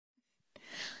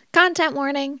Content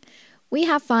warning. We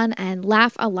have fun and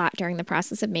laugh a lot during the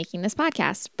process of making this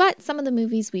podcast, but some of the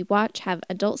movies we watch have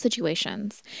adult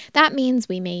situations. That means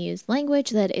we may use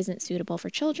language that isn't suitable for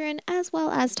children, as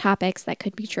well as topics that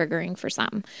could be triggering for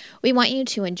some. We want you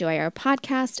to enjoy our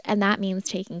podcast, and that means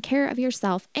taking care of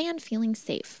yourself and feeling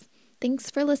safe.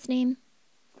 Thanks for listening.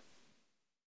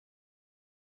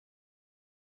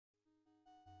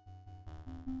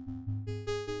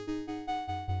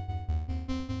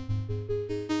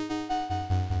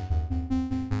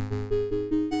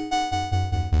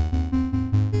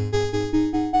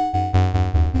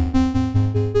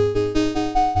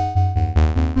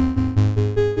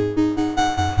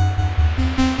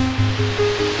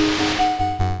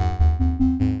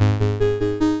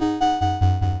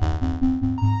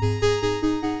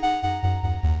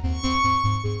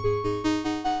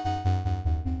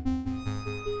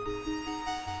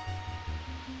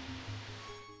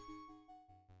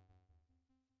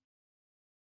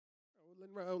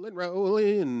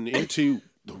 Rolling into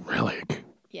the Relic.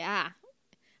 Yeah.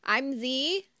 I'm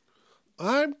Z.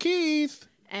 I'm Keith.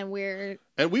 And we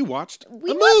watched a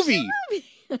movie.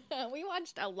 We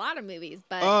watched a lot of movies,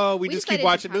 but we just keep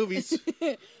watching movies.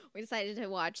 We decided to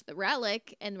watch The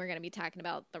Relic, and we're going to be talking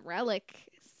about The Relic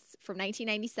from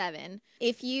 1997.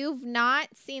 If you've not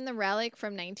seen The Relic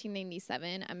from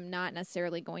 1997, I'm not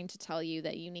necessarily going to tell you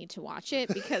that you need to watch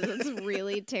it because it's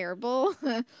really terrible.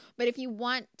 But if you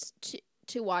want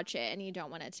to watch it and you don't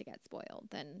want it to get spoiled,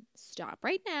 then stop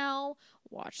right now,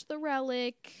 watch The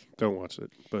Relic. Don't watch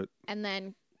it, and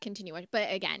then continue watching.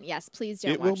 But again, yes, please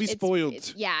don't watch it. It will be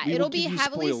spoiled. It'll be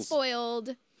heavily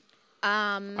spoiled.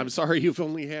 I'm sorry you've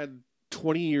only had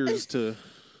 20 years to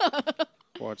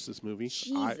watch this movie.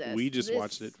 Jesus, we just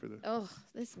watched it for the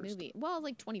this movie. Well,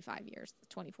 like 25 years.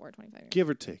 25 years. Give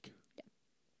or take. Yeah.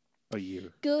 A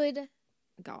year. Good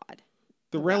God.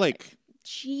 The Relic.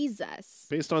 Jesus.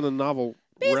 Based on the novel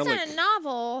Relic. Relic. On a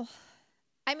novel.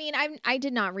 I mean, I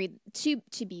did not read, to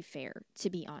be fair,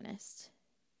 to be honest.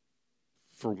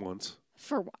 For once.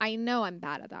 I know I'm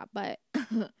bad at that, but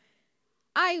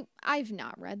I've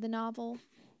not read the novel.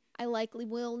 I likely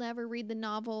will never read the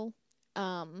novel.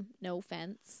 No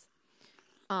offense.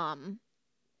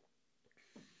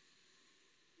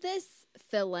 This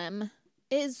film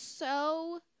is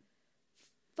so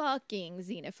fucking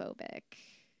xenophobic.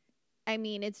 I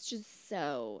mean, it's just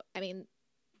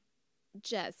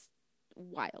just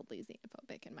wildly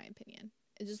xenophobic in my opinion.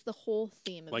 It's just the whole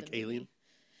theme of like the movie. Alien?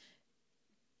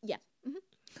 Yeah.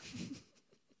 Mm-hmm.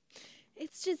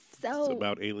 It's just so... It's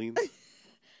about aliens?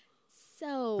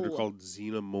 So... They're called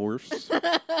xenomorphs?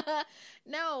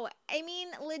 No, I mean,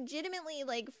 legitimately,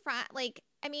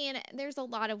 there's a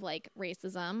lot of,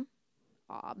 racism,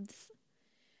 obs.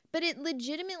 But it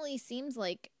legitimately seems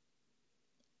like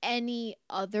any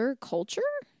other culture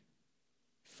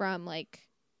from,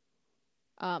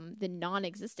 the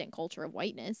non-existent culture of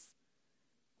whiteness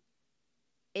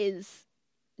is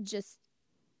just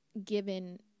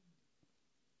given...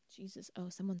 Jesus. Oh,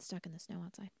 someone's stuck in the snow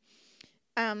outside.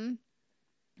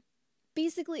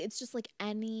 Basically, it's just like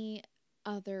any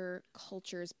other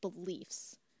culture's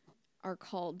beliefs are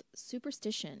called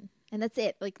superstition. And that's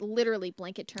it. Like, literally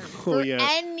blanket term for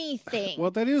anything. Well,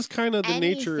 that is kind of the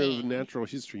nature of natural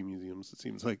history museums, it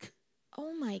seems like.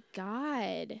 Oh, my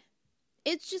God.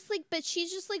 It's just but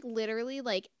she's just literally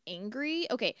angry.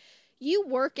 Okay, you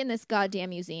work in this goddamn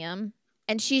museum,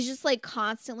 and she's just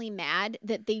constantly mad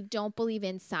that they don't believe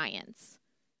in science.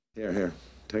 Here.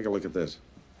 Take a look at this.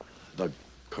 The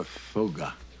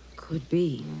Kathoga. Could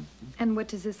be. Mm-hmm. And what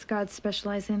does this god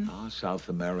specialize in? South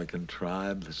American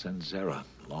tribe, the Senzera,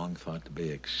 long thought to be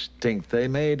extinct. They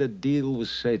made a deal with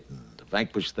Satan to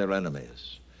vanquish their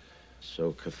enemies.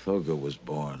 So Kathoga was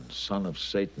born. Son of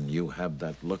Satan, you have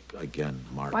that look again,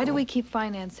 Marco. Why do we keep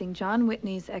financing John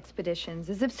Whitney's expeditions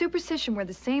as if superstition were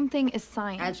the same thing as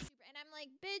science? And I'm like,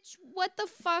 bitch, what the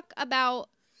fuck about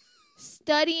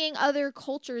studying other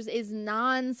cultures is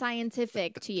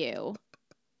non-scientific to you?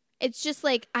 It's just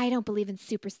I don't believe in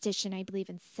superstition. I believe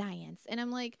in science. And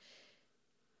I'm like,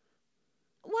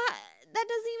 what? That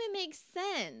doesn't even make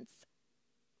sense.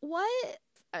 What?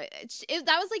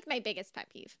 That was my biggest pet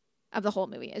peeve of the whole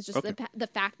movie. It's just the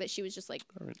fact that she was just right.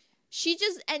 She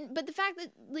just, but the fact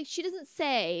that she doesn't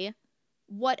say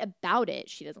what about it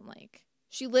she doesn't like.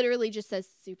 She literally just says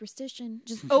superstition,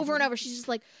 just over and over. She's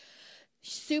just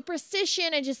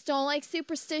superstition. I just don't like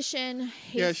superstition.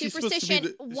 Hate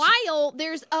superstition. While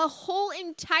there's a whole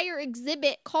entire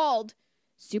exhibit called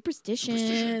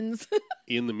Superstitions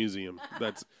in the museum.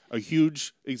 That's a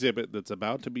huge exhibit that's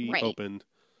about to be opened.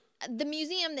 The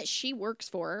museum that she works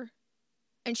for,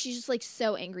 and she's just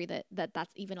so angry that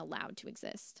that's even allowed to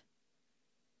exist.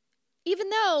 Even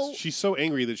though she's so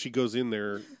angry that she goes in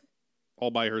there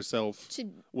all by herself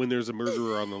when there's a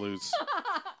murderer on the loose.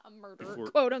 A murderer,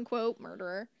 quote unquote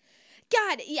murderer.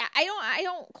 God, yeah, I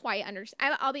don't quite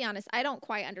understand. I'll be honest, I don't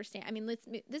quite understand. I mean,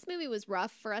 this movie was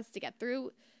rough for us to get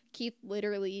through. Keith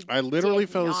I literally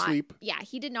fell asleep. Yeah,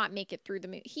 he did not make it through the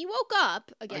movie. He woke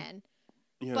up again,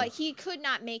 but he could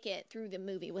not make it through the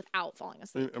movie without falling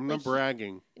asleep. I'm not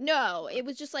bragging. No, it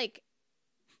was just like.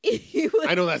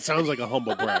 I know that sounds like a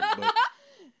humble brag, but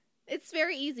it's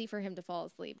very easy for him to fall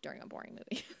asleep during a boring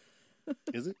movie.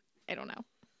 Is it? I don't know.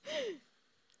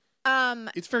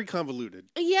 It's very convoluted.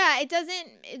 Yeah, it doesn't.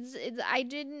 It's. I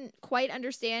didn't quite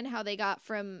understand how they got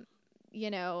from,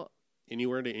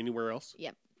 anywhere to anywhere else.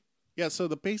 Yep. Yeah. So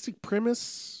the basic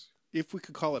premise, if we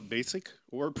could call it basic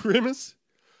or premise,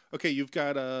 okay, you've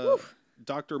got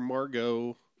Dr.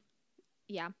 Margot.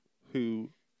 Yeah. Who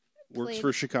works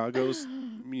for Chicago's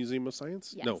Museum of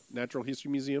Science? Yes. No, Natural History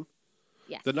Museum.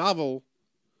 Yes. The novel,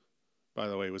 by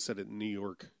the way, was set in New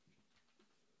York.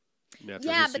 But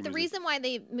the reason why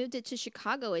they moved it to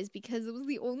Chicago is because it was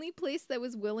the only place that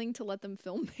was willing to let them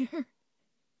film there.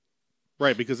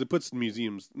 Right, because it makes the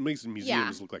museums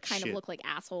look like kind shit. Of look like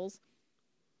assholes.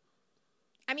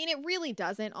 I mean, it really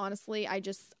doesn't, honestly. I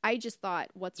just thought,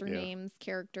 what's her name's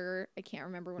character? I can't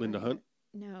remember what Linda Hunt?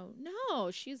 No,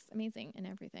 she's amazing in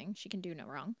everything. She can do no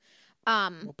wrong.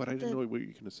 But I didn't know what you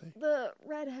were going to say. The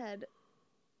redhead.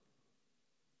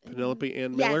 Penelope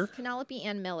Ann Miller? Yes, Penelope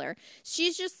Ann Miller.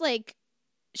 She's just like,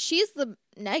 she's the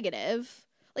negative.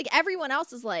 Like, everyone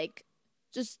else is like,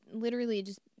 just literally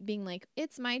just being like,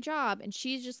 it's my job. And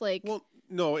she's just like. Well,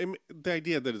 no, the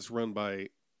idea that it's run by.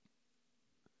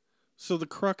 So the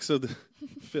crux of the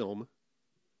film,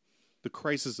 the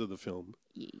crisis of the film,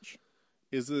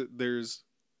 is that there's.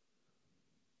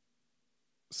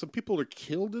 Some people are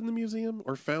killed in the museum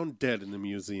or found dead in the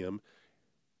museum.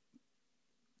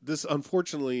 This,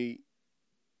 unfortunately,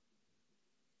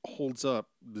 holds up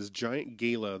this giant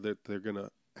gala that they're going to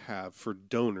have for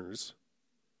donors.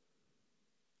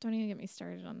 Don't even get me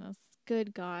started on this.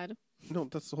 Good God. No,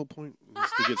 that's the whole point,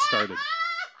 is to get started.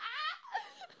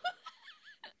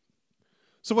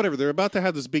 So whatever, they're about to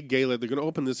have this big gala. They're going to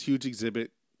open this huge exhibit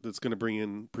that's going to bring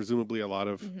in, presumably, a lot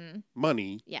of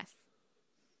money. Yes.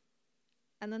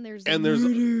 And then there's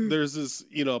this,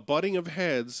 butting of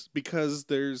heads because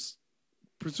there's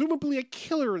presumably a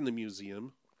killer in the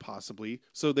museum, possibly.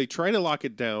 So they try to lock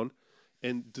it down,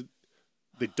 and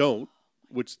they don't.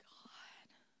 Which,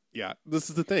 yeah, this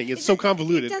is the thing. It's so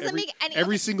convoluted. It doesn't make any.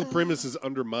 Every single premise is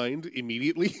undermined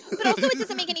immediately. But also, it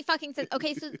doesn't make any fucking sense.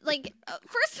 Okay, so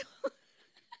first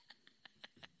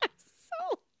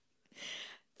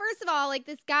of all, like,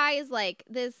 this guy is like,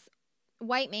 this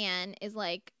white man is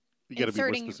like. You got to be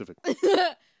more specific.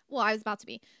 Well, I was about to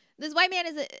be. This white man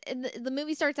is the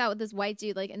movie starts out with this white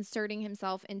dude like inserting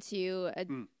himself into a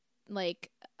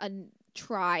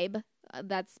tribe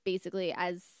that's basically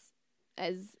as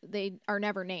they are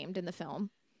never named in the film.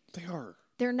 They are.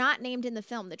 They're not named in the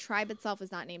film. The tribe itself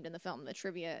is not named in the film. The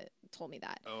trivia told me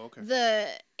that. Oh, okay.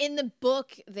 In the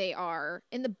book they are.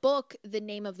 In the book, the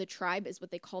name of the tribe is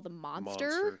what they call the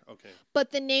monster. Okay.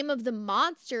 But the name of the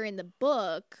monster in the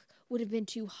book would have been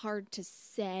too hard to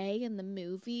say in the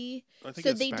movie.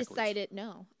 So they decided,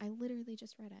 no, I literally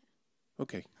just read it.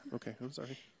 Okay, I'm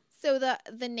sorry. So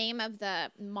the name of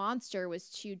the monster was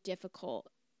too difficult.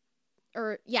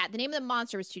 The name of the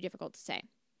monster was too difficult to say.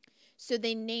 So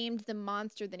they named the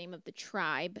monster the name of the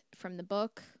tribe from the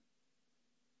book.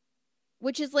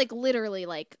 Which is like literally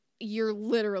like, you're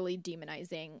literally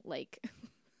demonizing, like,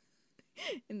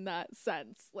 in that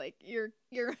sense. Like, you're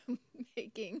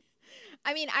making...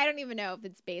 I mean, I don't even know if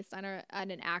it's based on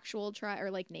an actual tribe or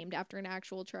like named after an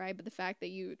actual tribe, but the fact that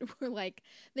you were like,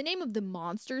 the name of the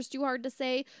monster is too hard to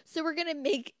say, so we're gonna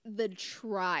make the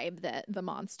tribe the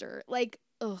monster. Like,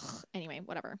 ugh. Anyway,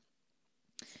 whatever.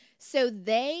 So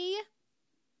they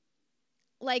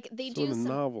do in the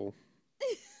novel.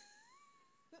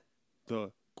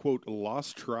 The quote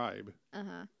lost tribe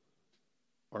are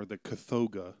the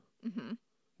Cathoga,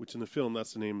 which in the film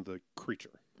that's the name of the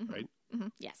creature, right? Mm-hmm.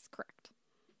 Yes, correct.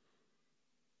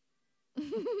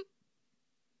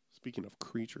 Speaking of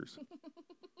creatures,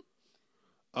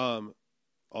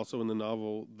 also in the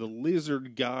novel, the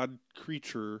lizard god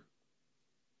creature.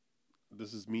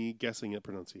 This is me guessing at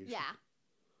pronunciation. Yeah.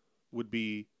 Would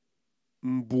be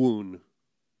Mbwun.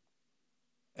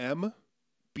 MBWUN.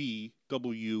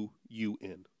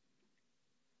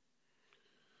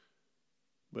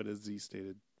 But as Z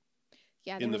stated.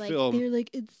 Yeah, in the film, they're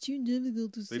like, it's too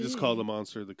difficult to say. They just call the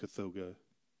monster the Cathoga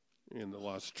in the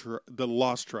Lost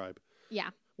Tribe.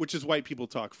 Yeah. Which is white people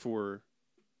talk for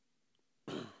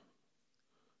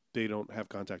they don't have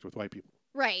contact with white people.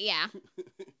 Right, yeah.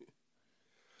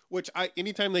 Which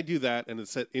anytime they do that, and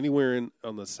it's set anywhere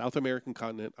on the South American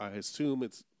continent, I assume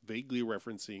it's vaguely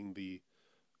referencing the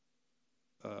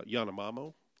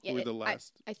Yanomamo. Yeah, who were the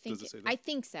last? I think Does it say that? I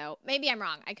think so. Maybe I'm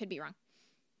wrong. I could be wrong.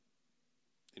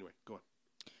 Anyway, go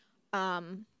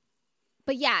on.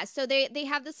 But yeah, so they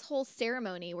have this whole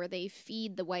ceremony where they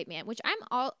feed the white man, which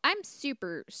I'm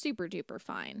super super duper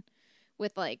fine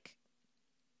with, like,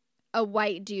 a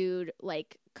white dude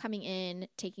like coming in,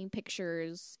 taking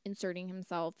pictures, inserting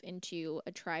himself into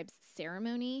a tribe's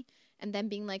ceremony, and then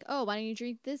being like, "Oh, why don't you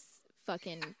drink this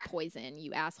fucking poison,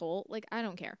 you asshole?" Like, I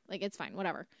don't care. Like, it's fine,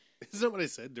 whatever. Isn't that what I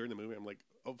said during the movie? I'm like,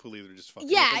 hopefully they're just fucking.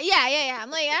 Yeah.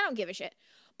 I'm like, I don't give a shit.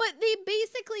 But they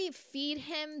basically feed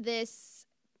him this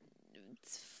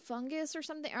fungus or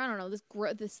something. I don't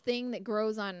know, this thing that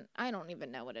grows on. I don't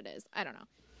even know what it is. I don't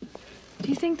know. Do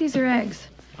you think these are eggs?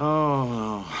 Oh,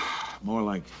 no. More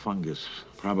like fungus.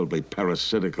 Probably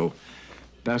parasitical.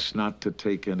 Best not to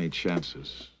take any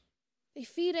chances. They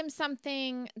feed him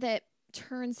something that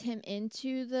turns him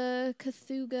into the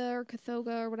Cthulhu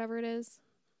or whatever it is.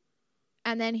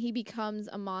 And then he becomes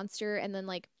a monster. And then,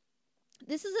 like,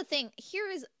 this is the thing. Here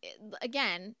is,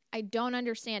 again, I don't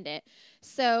understand it.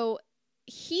 So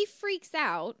he freaks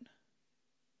out.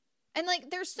 And,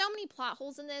 like, there's so many plot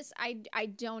holes in this. I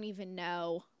don't even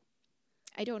know.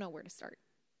 I don't know where to start.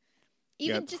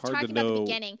 Even just talking about the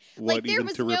beginning. Like, there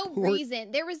was no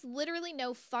reason. There was literally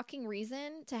no fucking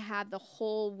reason to have the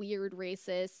whole weird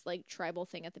racist, like, tribal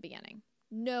thing at the beginning.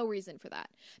 No reason for that.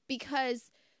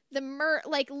 Because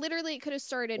literally it could have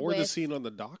started with... Or the scene on the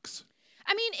docks.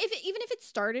 I mean, even if it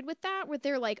started with that, where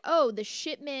they're like, oh, the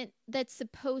shipment that's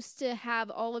supposed to have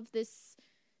all of this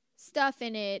stuff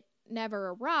in it never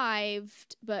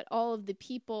arrived, but all of the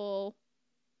people...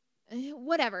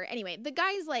 Whatever. Anyway, the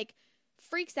guy's, like,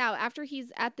 freaks out after he's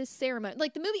at this ceremony.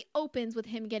 Like, the movie opens with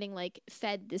him getting, like,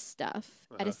 fed this stuff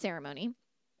at a ceremony.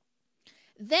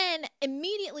 Then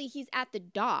immediately he's at the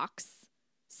docks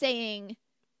saying,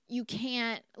 you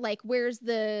can't, like, where's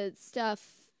the stuff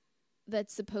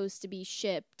that's supposed to be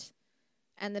shipped?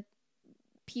 And the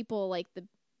people, like, the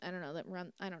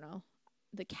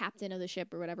captain of the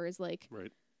ship or whatever is like,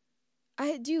 right.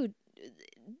 Dude,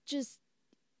 just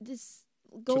this...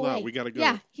 Go Chill away. out. We gotta go.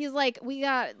 Yeah, he's like,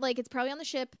 it's probably on the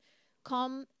ship.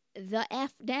 Calm the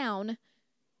F down.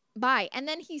 Bye. And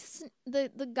then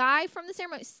the guy from the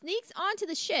ceremony sneaks onto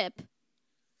the ship.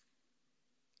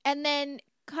 And then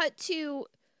cut to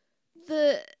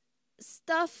the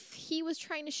stuff he was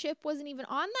trying to ship wasn't even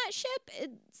on that ship.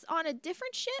 It's on a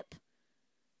different ship.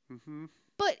 Mm-hmm.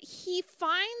 But he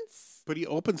finds... But he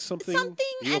opens something.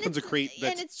 He opens a crate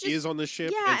that is on the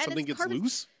ship, and something gets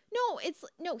loose?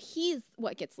 No, he's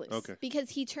what gets loose. Okay.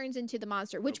 Because he turns into the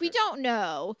monster, which we don't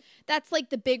know. That's, like,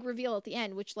 the big reveal at the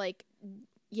end, which, like,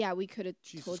 yeah, we could have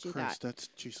told you Christ, that. That's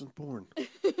Jason Bourne.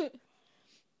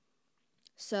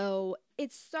 So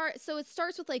it starts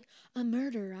with, like, a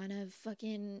murder on a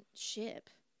fucking ship.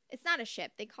 It's not a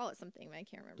ship. They call it something, but I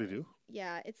can't remember. They do?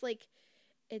 Yeah, it's like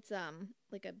a, I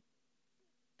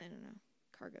don't know,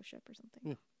 cargo ship or something.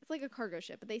 Yeah. It's like a cargo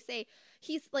ship, but they say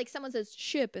he's like, someone says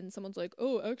ship and someone's like,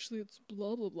 oh, actually it's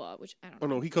blah blah blah, which I don't know. Oh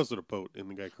no, he calls it a boat, and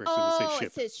the guy corrects him to say ship.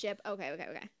 It's his ship. Okay.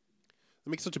 They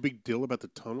make such a big deal about the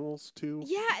tunnels too.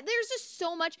 Yeah, there's just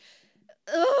so much.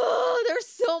 Oh, there's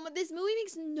so much. This movie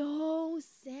makes no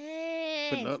sense.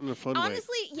 But not in a fun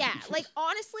honestly, way. Yeah. Like,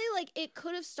 honestly, like, it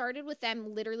could have started with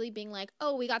them literally being like,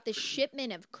 oh, we got this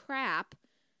shipment of crap.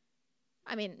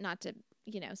 I mean, not to,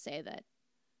 say that,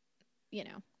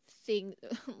 thing,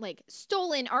 like,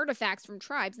 stolen artifacts from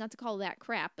tribes, not to call that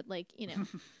crap, but, like,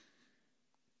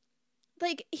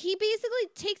 like, he basically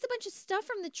takes a bunch of stuff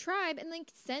from the tribe and,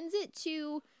 like, sends it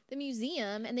to the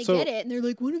museum, and they get it, and they're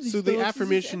like, one of these. So the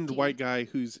aforementioned white guy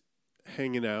who's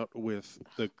hanging out with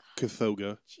the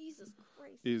Cthulhu Jesus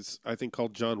Christ, is, I think,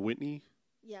 called John Whitney.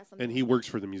 Yeah, and he works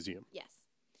for the museum. Yes,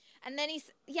 and then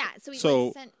so he's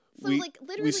like sent. So we, like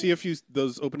literally, we see a few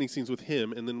those opening scenes with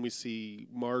him, and then we see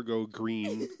Margot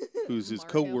Green, who's his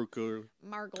coworker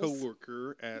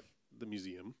at the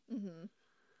museum. Mm-hmm.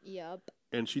 Yep.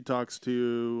 And she talks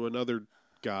to another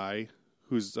guy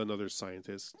who's another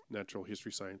scientist, natural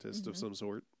history scientist of some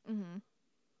sort,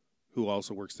 who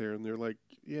also works there. And they're like,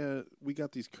 yeah, we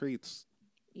got these crates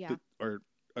that are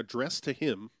addressed to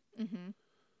him. Mm-hmm.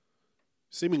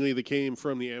 Seemingly they came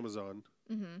from the Amazon.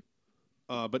 Mm-hmm.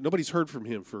 But nobody's heard from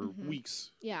him for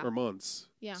weeks or months.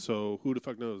 Yeah. So who the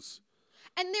fuck knows?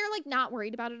 And they're like not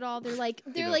worried about it at all. They're like,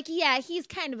 yeah, he's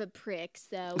kind of a prick,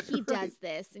 so he does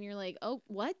this. And you're like, oh,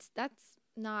 what? That's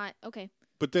not okay.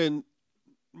 But then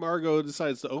Margot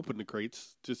decides to open the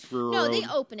crates just for her No, own... they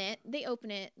open it. They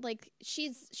open it. Like,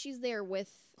 she's there with...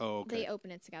 Oh, okay. They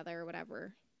open it together or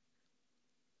whatever.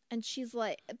 And she's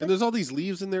like... And there's all these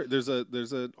leaves in there. There's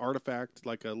an artifact,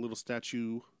 like a little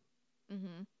statue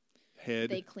head.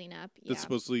 They clean up. Yeah. That's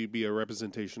supposed to be a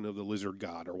representation of the lizard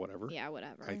god or whatever. Yeah,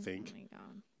 whatever. I think. Oh my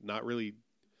God. Not really...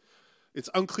 It's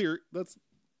unclear. That's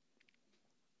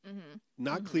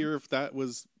not clear if that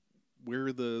was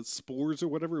where the spores or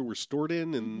whatever were stored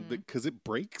in, and because it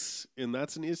breaks, and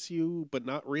that's an issue, but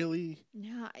not really. No,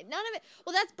 none of it.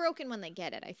 Well, that's broken when they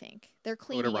get it. I think they're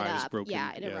cleaning it arrives it up. broken.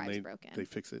 Yeah, it arrives broken. They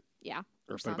fix it. Yeah,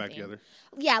 or put it back together.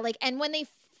 Yeah, like, and when they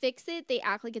fix it, they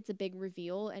act like it's a big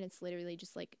reveal, and it's literally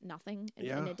just like nothing,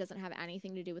 and it doesn't have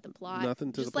anything to do with the plot.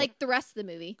 Nothing to just the like the rest of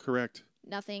the movie. Correct.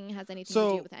 Nothing has anything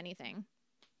to do with anything.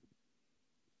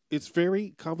 It's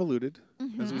very convoluted,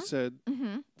 as we said.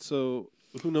 So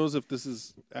who knows if this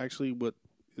is actually what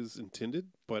is intended,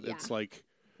 but it's like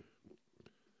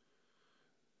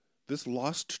this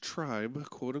lost tribe,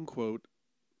 quote unquote,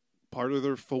 part of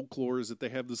their folklore is that they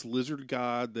have this lizard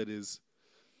god that is,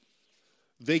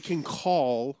 they can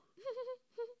call,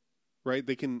 right?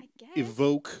 They can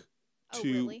evoke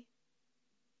really?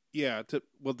 Yeah,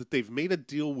 that they've made a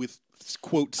deal with,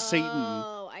 quote, Satan.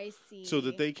 Oh, I see. So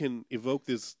that they can evoke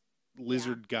this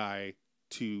lizard guy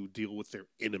to deal with their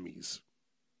enemies.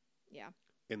 Yeah.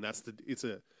 And that's it's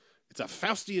a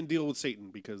Faustian deal with Satan,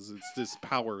 because it's this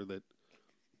power that...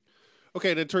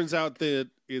 Okay, and it turns out that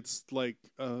it's like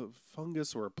a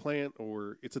fungus or a plant,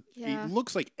 or it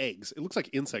looks like eggs. It looks like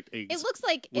insect eggs. It looks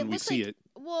like when we see it.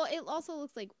 Well, it also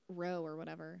looks like roe or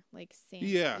whatever, like sand.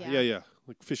 Yeah,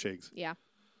 like fish eggs. Yeah.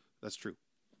 That's true.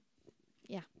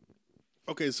 Yeah.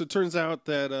 Okay, so it turns out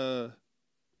that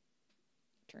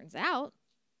Turns out.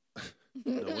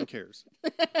 no one cares.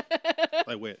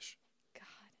 I wish. God.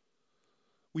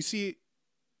 We see.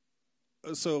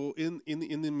 So in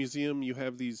the museum, you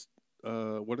have these.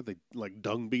 What are they, like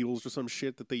dung beetles or some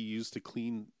shit that they use to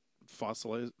clean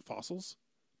fossils,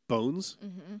 bones?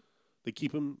 Mm-hmm. They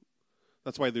keep them.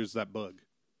 That's why there's that bug.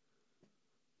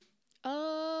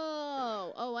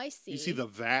 Oh, I see. You see the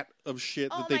vat of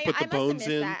shit that they put the bones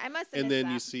in, I must have and missed then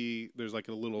that. you see there's like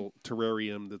a little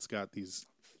terrarium that's got these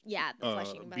the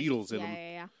fleshing beetles in them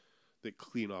yeah. that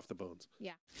clean off the bones.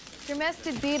 Yeah.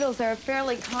 Dermestid beetles are a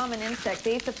fairly common insect.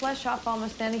 They eat the flesh off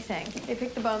almost anything. They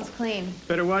pick the bones clean.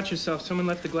 Better watch yourself. Someone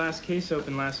left the glass case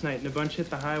open last night, and a bunch hit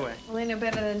the highway. Well, they know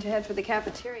better than to head for the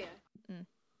cafeteria.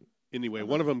 Anyway,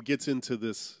 one of them gets into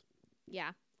this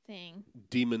thing.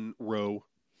 demon row.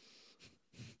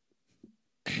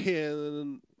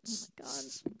 And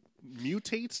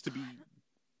mutates to be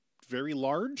very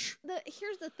large.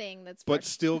 Here's the thing but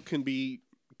still can be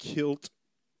killed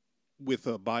with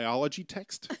a biology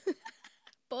text.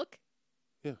 Book?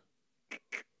 Yeah.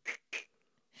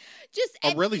 Just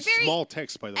a really small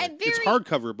text, by the way. It's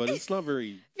hardcover, but it's not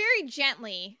very... Very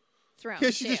gently thrown, Yeah,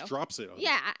 she just drops it on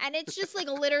Yeah, and it's just like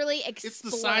literally explodes. It's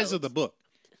the size of the book.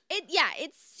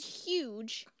 It's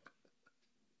huge.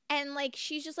 And, like,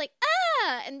 she's just like,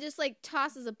 and just, like,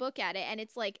 tosses a book at it, and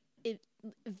it's, like,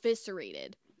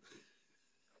 eviscerated.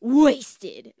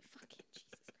 Wasted. Fucking Jesus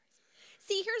Christ.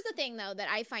 See, here's the thing, though, that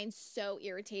I find so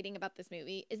irritating about this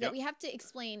movie, is that we have to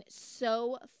explain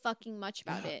so fucking much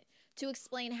about it, to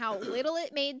explain how little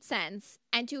it made sense,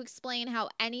 and to explain how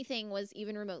anything was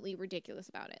even remotely ridiculous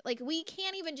about it. Like, we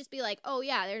can't even just be like, oh,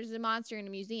 yeah, there's a monster in a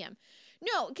museum.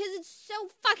 No, because it's so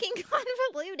fucking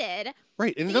convoluted.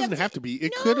 Right, and it doesn't have to be.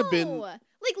 It could have been...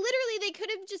 Like, literally, they could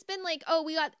have just been like, oh,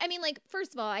 we got... I mean, like,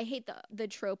 first of all, I hate the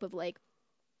trope of, like,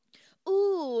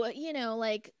 ooh, you know,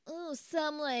 like, ooh,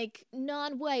 some, like,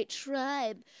 non-white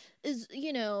tribe is,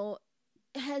 you know,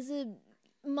 has a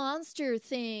monster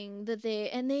thing that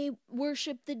they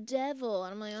worship the devil.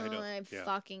 And I'm like, oh, my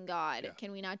fucking God. Yeah.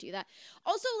 Can we not do that?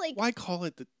 Also, like... Why call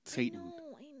it Satan?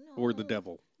 I know. Or the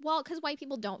devil? Well, because white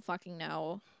people don't fucking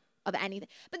know of anything.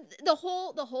 But the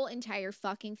whole entire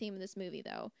fucking theme of this movie,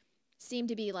 though, seemed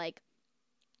to be like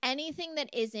anything that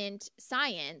isn't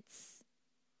science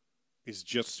is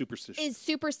just superstition. Is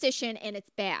superstition, and it's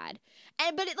bad.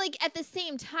 And but it, like, at the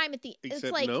same time,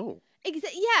 it's like no.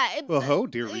 Well,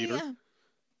 dear reader. Yeah.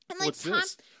 And like What's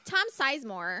this? Tom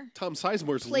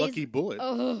Sizemore's lucky bullet.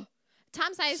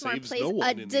 Tom Sizemore Saves plays no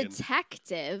a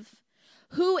detective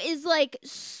who is like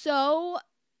so.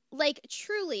 Like,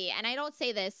 truly, and I don't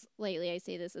say this lately, I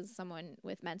say this as someone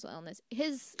with mental illness,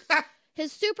 his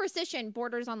superstition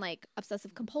borders on, like,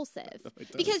 obsessive compulsive.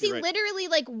 Because he literally,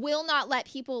 like, will not let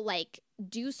people, like,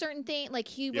 do certain things. Like,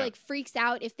 he, like, freaks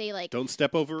out if they, like... Don't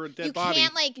step over a dead body. You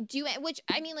can't, like, do it, which,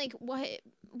 I mean, like, what...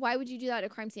 why would you do that at a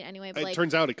crime scene anyway? But, it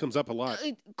turns out it comes up a lot.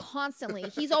 Constantly.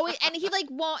 He's always, and he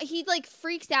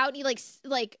freaks out and he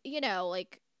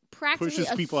practically Pushes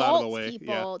people assaults out of the way.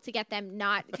 people to get them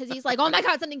not, because he's like, oh my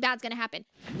God, something bad's going to happen.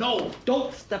 No,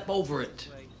 don't step over it.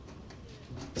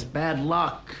 It's bad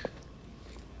luck.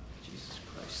 Jesus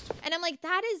Christ. And I'm like,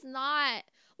 that is not,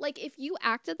 like, if you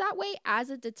acted that way as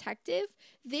a detective,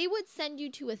 they would send you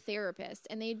to a therapist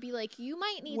and they'd be like, you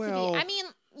might need to be, I mean,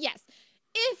 yes,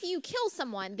 if you kill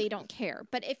someone, they don't care.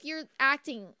 But if you're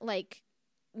acting like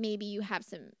maybe you have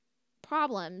some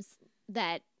problems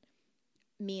that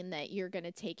mean that you're going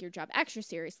to take your job extra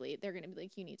seriously, they're going to be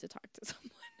like, you need to talk to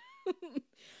someone.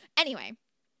 Anyway,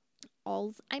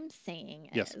 all I'm saying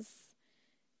is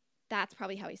that's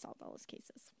probably how he solved all his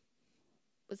cases,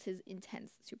 was his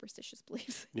intense superstitious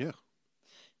beliefs. Yeah.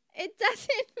 It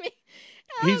doesn't mean...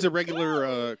 He's a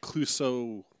regular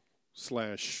Clouseau /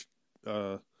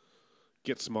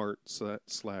 Get Smart /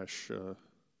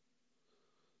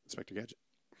 Inspector Gadget.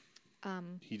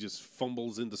 He just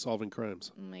fumbles into solving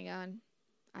crimes. Oh my God.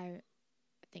 I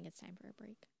think it's time for a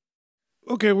break.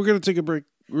 Okay, we're going to take a break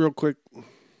real quick.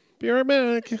 Be right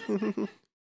back.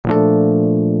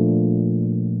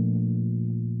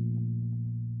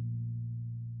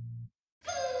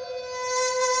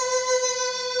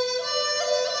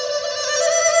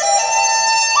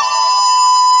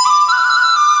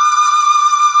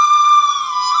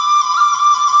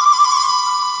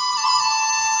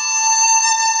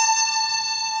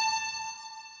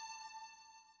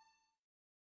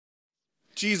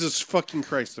 Jesus fucking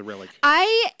Christ, the Relic.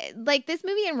 This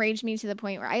movie enraged me to the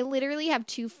point where I literally have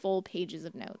 2 full pages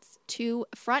of notes. 2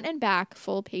 front and back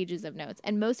full pages of notes.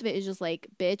 And most of it is just like,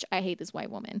 bitch, I hate this white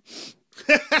woman.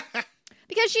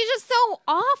 Because she's just so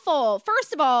awful.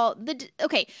 First of all,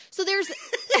 so there's...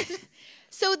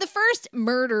 So the first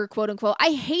murder, quote unquote,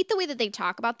 I hate the way that they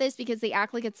talk about this because they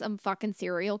act like it's some fucking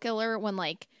serial killer when,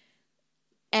 like,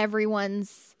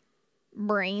 everyone's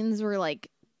brains were,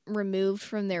 like, removed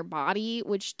from their body,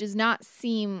 which does not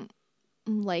seem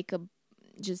like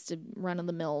just a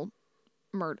run-of-the-mill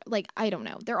murder. Like, I don't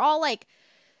know. They're all, like,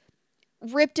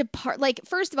 ripped apart. Like,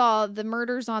 first of all, the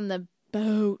murders on the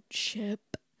boat ship,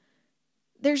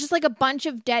 there's just, like, a bunch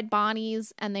of dead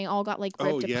bodies, and they all got, like,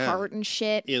 ripped apart and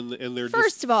shit. And they're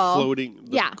first just of all, floating.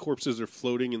 The corpses are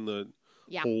floating in the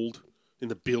hold, in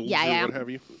the bilge or what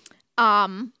have you.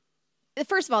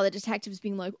 First of all, the detectives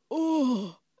being like,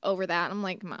 oh, over that. I'm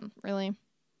like, come on, really?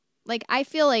 Like, I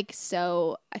feel like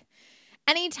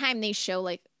anytime they show,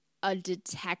 like, a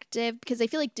detective, because I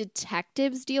feel like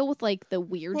detectives deal with, like, the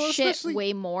weird shit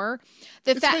way more.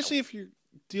 Especially if you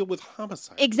deal with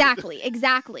homicide. Exactly.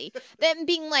 Then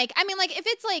being like, I mean, like, if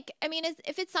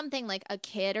it's something like a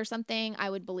kid or something, I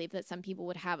would believe that some people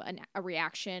would have a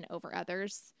reaction over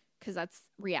others, because that's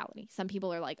reality. Some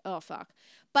people are like, oh, fuck.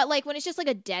 But, like, when it's just, like,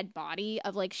 a dead body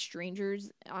of, like,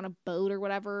 strangers on a boat or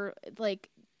whatever, like,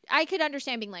 I could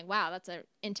understand being like, wow, that's an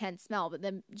intense smell. But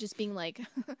then just being like,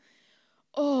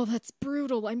 oh, that's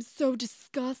brutal. I'm so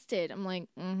disgusted. I'm like,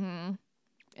 mm-hmm.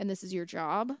 And this is your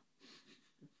job?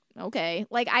 Okay.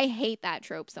 Like, I hate that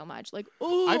trope so much. Like,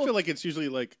 oh. I feel like it's usually,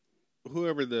 like,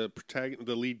 whoever the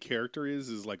lead character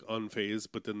is like unfazed,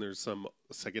 but then there's some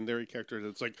secondary character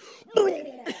that's like, well,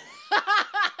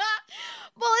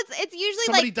 it's usually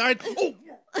somebody like died. Oh,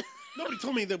 nobody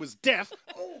told me there was death.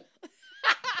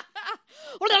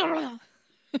 But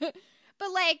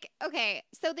like, okay,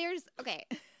 so there's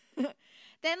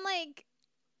then like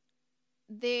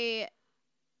the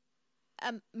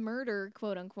murder,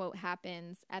 quote unquote,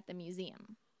 happens at the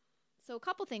museum. So a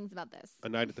couple things about this. A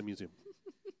night at the museum.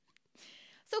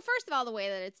 So first of all, the way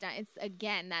that it's done, it's,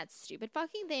 again, that stupid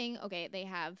fucking thing. Okay, they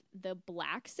have the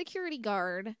black security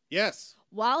guard. Yes.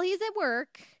 While he's at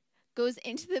work, goes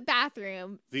into the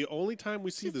bathroom. The only time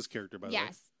we see this character, by the way.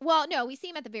 Yes. Well, no, we see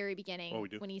him at the very beginning. Oh, we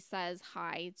do? When he says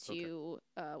hi to,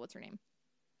 what's her name?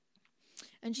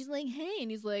 And she's like, hey.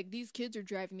 And he's like, these kids are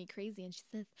driving me crazy. And she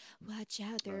says, watch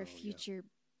out. They're future...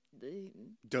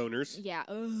 donors. Yeah.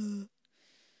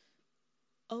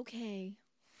 Okay.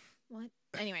 What?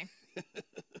 Anyway.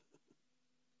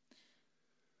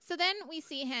 So then we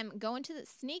see him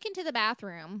sneak into the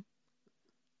bathroom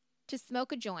to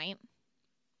smoke a joint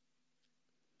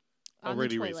on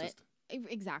Already the toilet. Racist.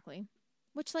 Exactly.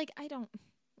 Which, like, I don't,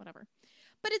 whatever.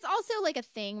 But it's also like a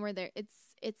thing where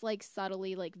it's like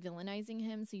subtly like villainizing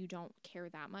him, so you don't care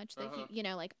that much that he,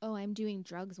 like, oh, I'm doing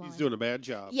drugs while he's doing a bad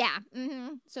job. Yeah.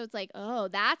 Mm-hmm. So it's like, oh,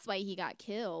 that's why he got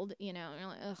killed. And you're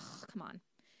like, ugh, come on.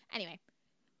 Anyway.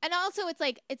 And also,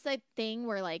 it's a thing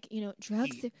where, like,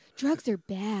 drugs are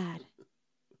bad.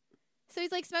 So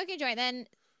he's like smoking a joint. Then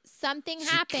something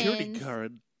happens. Security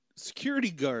guard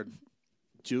security guard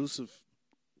Joseph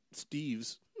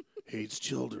Steves hates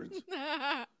children,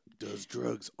 does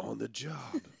drugs on the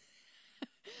job.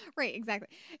 Right, exactly.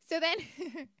 So then,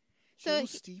 Joe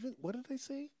Steven, what did I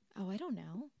say? Oh, I don't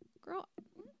know, girl.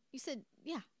 You said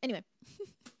yeah. Anyway,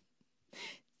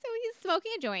 so he's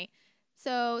smoking a joint.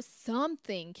 So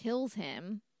something kills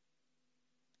him.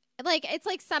 Like it's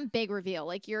like some big reveal.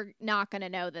 Like you're not gonna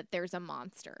know that there's a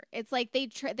monster. It's like they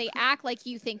act like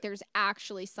you think there's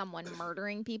actually someone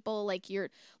murdering people. Like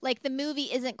the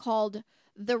movie isn't called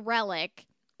The Relic.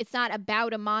 It's not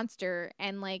about a monster,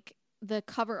 and like the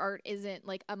cover art isn't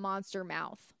like a monster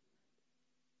mouth.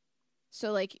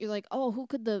 So like you're like, oh, who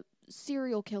could the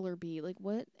serial killer be? Like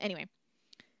what? Anyway,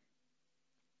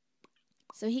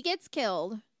 so he gets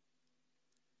killed,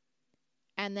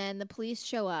 and then the police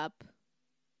show up.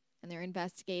 And they're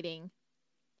investigating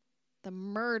the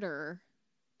murder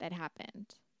that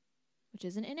happened, which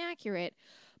isn't inaccurate.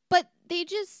 But they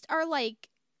just are like,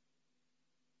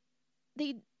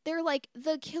 they're like,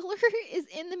 the killer is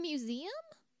in the museum?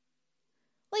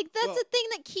 Like, that's a thing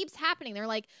that keeps happening. They're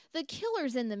like, the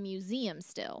killer's in the museum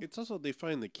still. It's also, they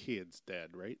find the kids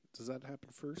dead, right? Does that happen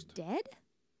first? Dead?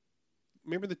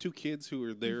 Remember the two kids who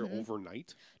were there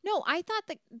overnight? No, I thought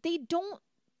that they don't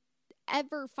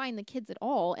ever find the kids at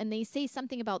all, and they say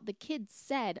something about the kids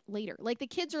said later. Like the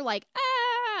kids are like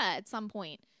at some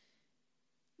point.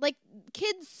 Like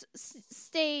kids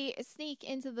sneak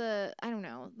into the I don't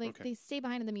know. Like they stay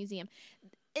behind in the museum.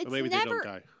 It's maybe never, they don't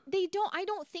die. They don't. I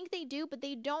don't think they do, but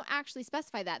they don't actually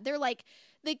specify that. They're like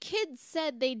the kids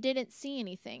said they didn't see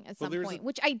anything at some point,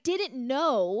 which I didn't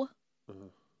know.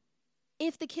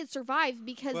 If the kids survive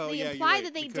because they imply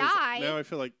that they die. Now I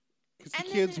feel like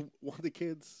because one of the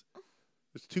kids.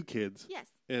 There's two kids. Yes.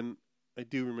 And I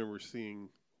do remember seeing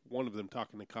one of them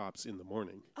talking to cops in the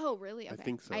morning. Oh, really? Okay. I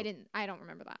think so. I don't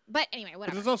remember that. But anyway, whatever.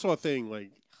 But there's also a thing,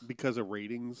 like, because of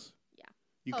ratings. Yeah.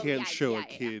 You can't show a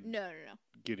kid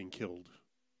getting killed.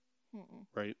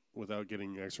 Right? Without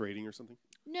getting an X rating or something?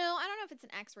 No, I don't know if it's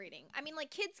an X rating. I mean,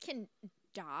 like, kids can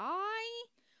die,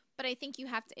 but I think you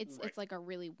have to, it's like a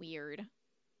really weird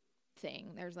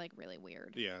thing. There's, like, really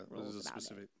weird rules about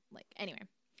specific. It. Like, anyway.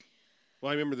 Well,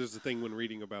 I remember there's a thing when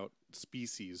reading about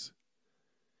Species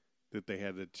that they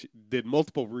had did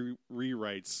multiple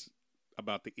rewrites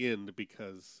about the end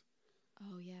because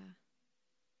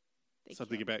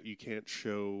something about you can't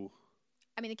show.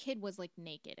 I mean, the kid was like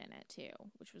naked in it too,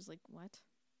 which was like what?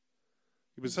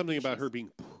 It was something about her being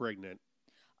pregnant.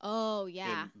 Oh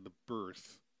yeah, and the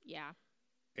birth. Yeah.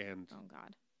 And oh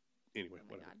god. Anyway,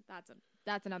 whatever. God,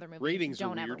 that's another movie. Ratings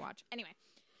don't are ever weird. watch. Anyway.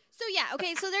 So yeah,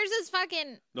 okay, so there's this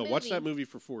fucking movie. Watch that movie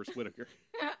for Forrest Whitaker.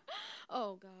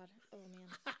 Oh god. Oh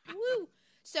man. Woo.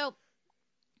 So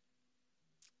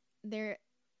there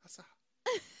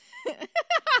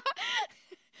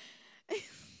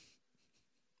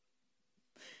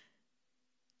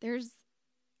there's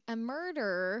a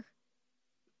murder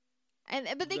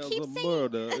but they keep saying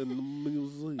murder in the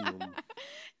museum.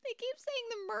 They keep saying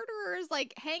the murderer is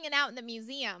like hanging out in the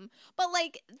museum, but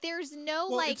like there's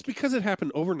no it's because it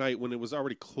happened overnight when it was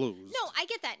already closed. No, I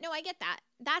get that.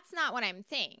 That's not what I'm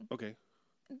saying. Okay.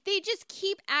 They just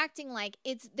keep acting like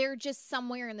they're just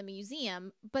somewhere in the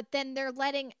museum, but then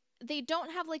they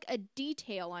don't have like a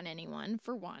detail on anyone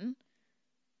for one.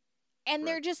 And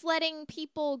they're just letting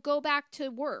people go back to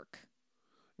work.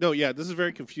 No, yeah, this is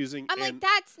very confusing. I'm like,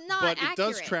 that's not accurate. But it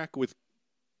does track with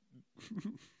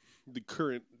the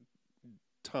current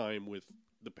time with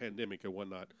the pandemic and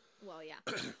whatnot. Well, yeah.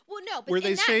 Well, no, but where in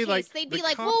they that say case, like they'd the be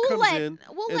like, cop "Well, comes in,"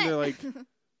 they're like,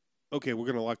 "Okay, we're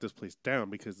gonna lock this place down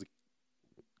because the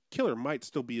killer might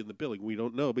still be in the building. We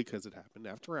don't know because it happened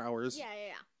after hours. Yeah.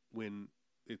 When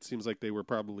it seems like they were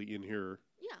probably in here.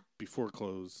 Yeah. Before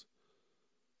close.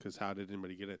 Because how did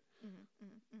anybody get in?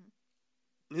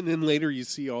 Mm-hmm. And then later you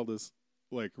see all this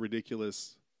like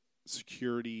ridiculous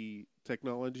security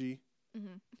technology.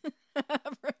 Mm-hmm.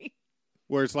 Right.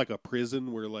 Where it's like a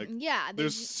prison where like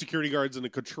there's just security guards in a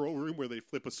control room where they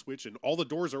flip a switch and all the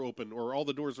doors are open or all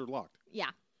the doors are locked. Yeah.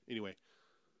 Anyway.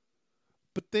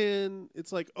 But then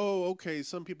it's like, oh, okay,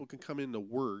 some people can come in to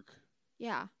work.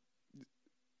 Yeah.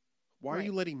 Why are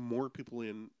you letting more people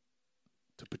in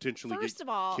to potentially First get of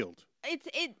all, killed?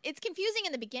 It's confusing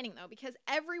in the beginning though, because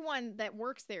everyone that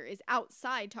works there is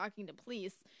outside talking to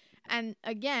police, and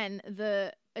again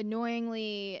the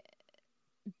annoyingly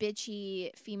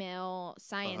bitchy female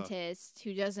scientist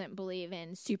who doesn't believe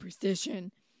in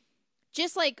superstition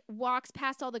just like walks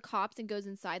past all the cops and goes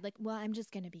inside like, well, I'm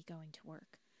just gonna be going to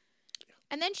work.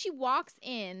 And then she walks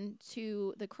in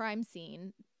to the crime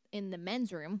scene in the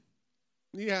men's room.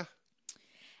 Yeah.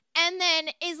 And then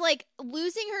is like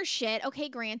losing her shit. Okay,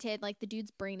 granted, like the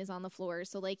dude's brain is on the floor,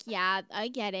 so like, yeah, I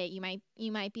get it. You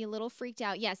might be a little freaked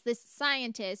out. Yes, this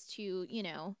scientist who,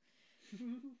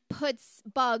 puts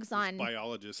bugs on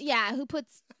biologist. Yeah, who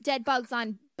puts dead bugs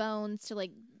on bones to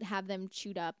like have them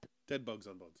chewed up. Dead bugs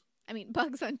on bones. I mean,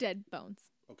 bugs on dead bones.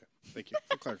 Okay, thank you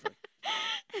for clarifying.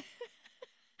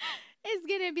 Is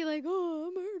gonna be like,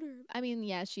 oh, murder. I mean,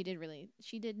 yeah, she did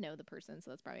know the person, so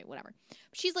that's probably whatever.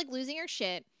 She's like losing her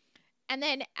shit. And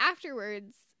then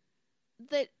afterwards,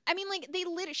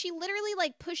 she literally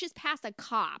like pushes past a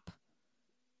cop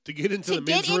to get into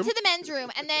the men's room,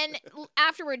 and then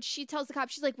afterwards she tells the cop,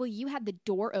 she's like, "Well, you had the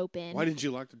door open. Why didn't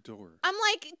you lock the door?" I'm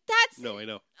like, "That's no, I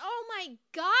know. Oh my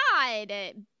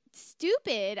god,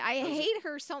 stupid! I hate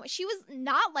her so much. She was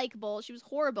not likable. She was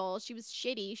horrible. She was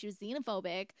shitty. She was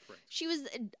xenophobic. Correct. She was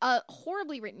a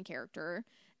horribly written character.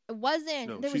 It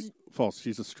wasn't. No, false.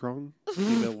 She's a strong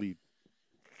female lead.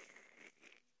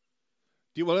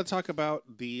 Do you want to talk about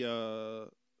the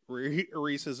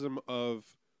racism of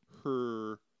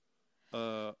her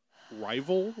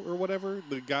rival or whatever?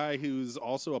 The guy who's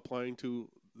also applying to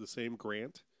the same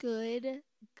grant? Good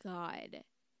God.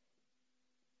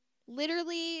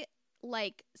 Literally,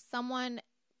 like, someone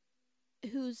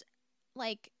who's,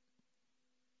 like...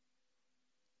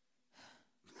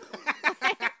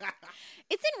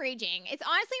 It's enraging. It's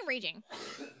honestly enraging.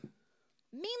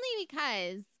 Mainly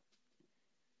because...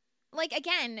 Like,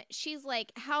 again, she's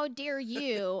like, how dare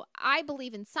you? I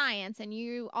believe in science, and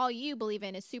all you believe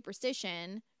in is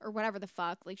superstition, or whatever the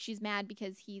fuck. Like, she's mad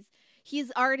because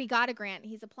he's already got a grant.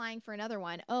 He's applying for another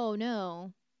one. Oh,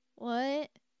 no.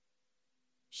 What?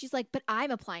 She's like, but I'm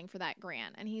applying for that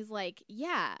grant. And he's like,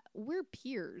 yeah, we're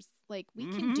peers. Like, we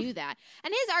can do that.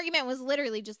 And his argument was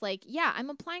literally just like, yeah, I'm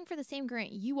applying for the same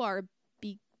grant you are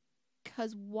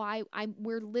because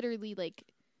we're literally, like...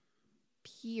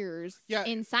 peers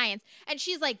in science. And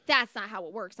she's like, that's not how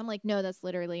it works. I'm like, no, that's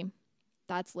literally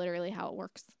how it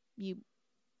works. You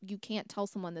can't tell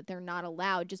someone that they're not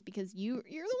allowed just because you're the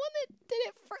one that did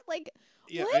it for, like,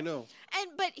 yeah, what? I know.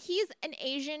 But he's an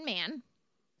Asian man.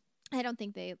 I don't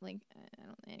think they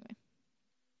anyway.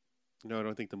 No, I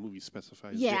don't think the movie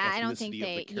specifies the ethnicity I don't think of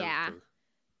the character.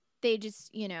 They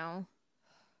just,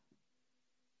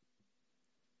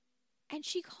 And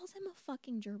she calls him a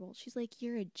fucking gerbil. She's like,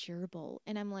 you're a gerbil.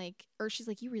 And I'm like, or she's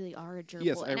like, you really are a gerbil.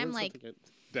 Yes, and I'm like,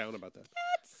 down about that.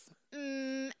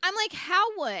 I'm like, how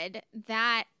would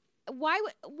that, why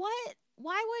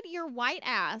would your white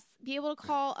ass be able to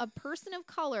call a person of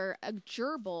color a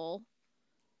gerbil?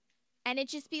 And it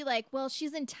just be like, well,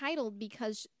 she's entitled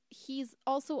because he's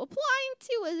also applying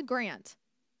to a grant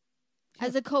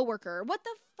as a coworker. What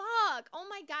the fuck? Oh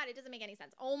my God, it doesn't make any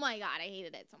sense. Oh my God, I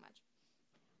hated it so much.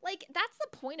 Like, that's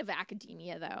the point of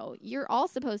academia, though. You're all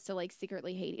supposed to, like,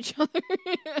 secretly hate each other.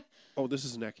 Oh, this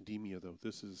isn't academia, though.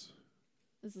 This is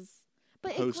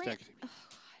but post-academia. Oh,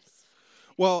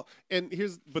 well,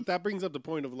 but that brings up the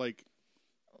point of, like,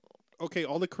 okay,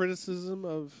 all the criticism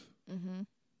of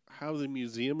how the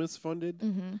museum is funded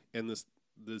and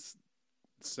this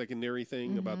secondary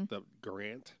thing about the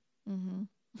grant. And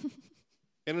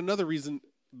another reason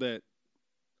that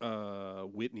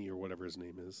Whitney or whatever his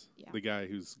name is, the guy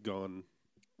who's gone,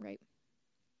 right?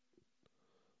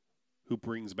 Who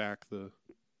brings back the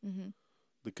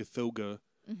Cathoga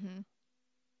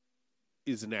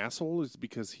is an asshole is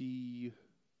because he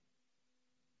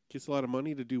gets a lot of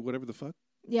money to do whatever the fuck.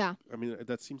 Yeah, I mean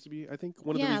that seems to be, I think,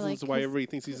 one of the reasons why everybody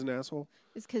thinks he's an asshole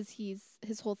is because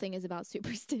his whole thing is about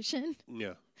superstition.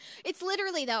 Yeah, it's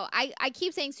literally though. I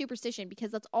keep saying superstition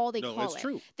because that's all they call it. No, it's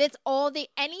true. That's all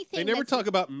anything. They never talk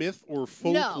about myth or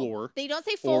folklore. No, they don't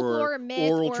say folklore or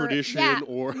myth oral tradition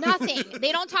or nothing.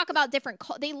 They don't talk about different.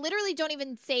 They literally don't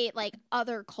even say like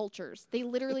other cultures. They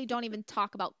literally don't even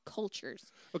talk about cultures.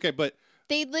 Okay, but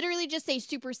they literally just say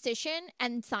superstition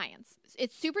and science.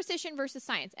 It's superstition versus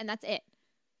science, and that's it.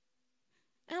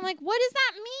 And I'm like, what does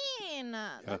that mean?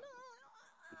 Yeah.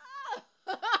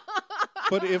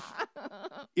 But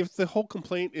if the whole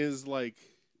complaint is like,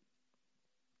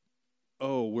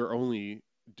 oh, we're only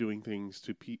doing things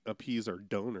to appease our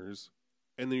donors,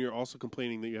 and then you're also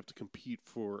complaining that you have to compete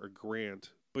for a grant,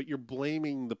 but you're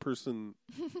blaming the person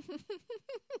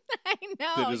I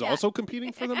know, that is also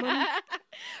competing for the money? Right.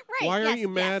 Why are you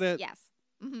mad at... Yes.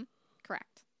 Mm-hmm. Correct.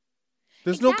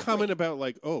 There's no comment about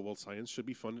like, oh, well, science should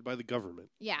be funded by the government.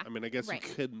 Yeah. I mean, I guess you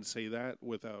couldn't say that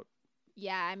without...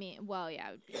 Yeah, I mean, well, yeah.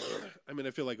 It would be... I mean,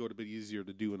 I feel like it would have been easier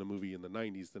to do in a movie in the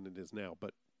 90s than it is now,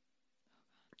 but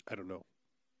I don't know.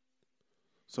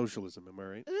 Socialism, am I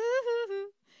right?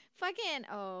 Fucking,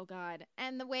 oh, God.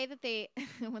 And the way that they,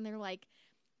 when they're like,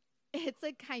 it's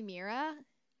a chimera,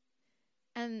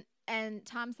 And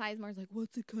Tom Sizemore's like,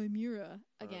 what's a chimera?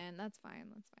 Again, that's fine.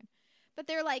 But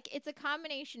they're like, it's a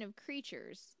combination of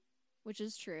creatures, which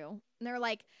is true. And they're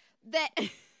like, that.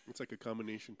 It's like a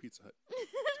combination Pizza Hut.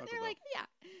 They're like, yeah.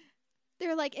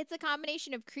 They're like, it's a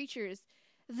combination of creatures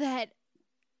that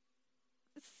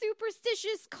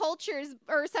superstitious cultures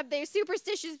or something,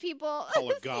 superstitious people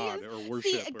call a god or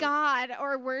worship. God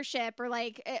or worship or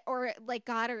like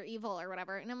God or evil or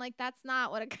whatever. And I'm like, that's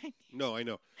not what a chimera is. No, I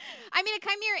know. I mean, a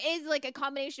chimera is like a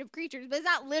combination of creatures, but it's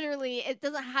not literally, it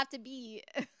doesn't have to be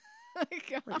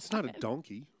Right, it's not a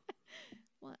donkey.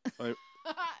 What?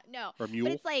 No. Or a mule.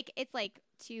 But it's like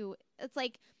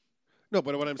no,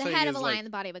 but what I'm the saying head is of a like, lion, the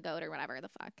body of a goat, or whatever the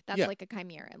fuck. That's like a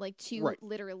chimera. Like two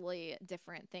literally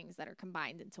different things that are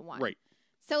combined into one. Right.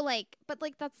 So but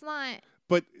that's not.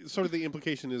 But sort of the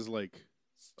implication is like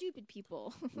stupid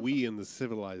people. We in the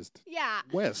civilized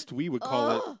West, we would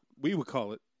call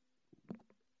it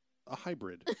a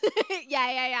hybrid.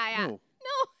 Yeah.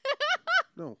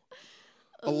 No.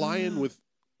 A lion with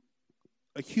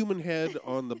a human head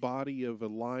on the body of a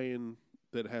lion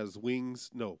that has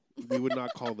wings. No, we would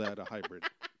not call that a hybrid.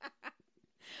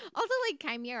 Also, like,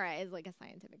 chimera is like a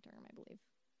scientific term, I believe.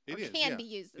 It can be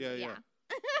used as yeah.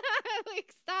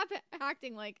 Like, stop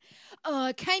acting like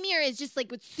chimera is just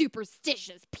like what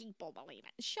superstitious people believe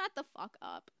in. Shut the fuck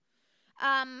up.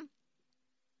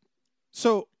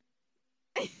 So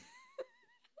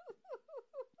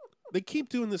they keep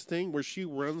doing this thing where she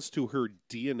runs to her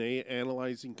DNA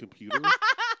analyzing computer,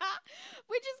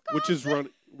 which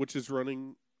is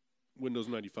running Windows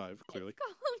 95. Clearly, it's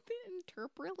called the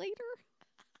interpolator.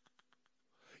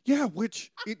 Yeah,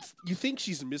 which you think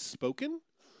she's misspoken,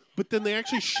 but then they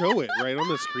actually show it right on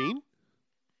the screen,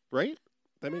 right?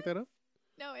 Did I make that up?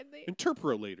 No,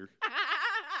 interpolator.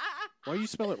 Why you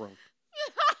spell it wrong?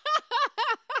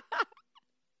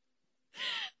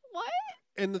 What?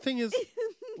 And the thing is,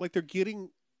 like, they're getting,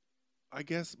 I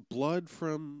guess, blood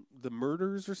from the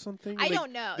murders or something. I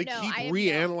don't know. They keep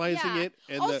reanalyzing it,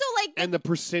 and also, and the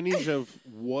percentage of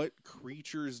what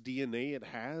creature's DNA it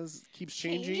has keeps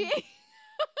changing.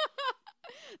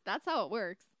 That's how it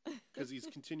works. Because he's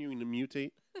continuing to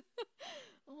mutate.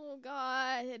 Oh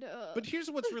God! But here's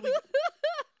what's really.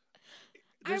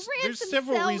 I ran some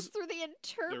several cells through the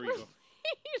interpolator. There we go.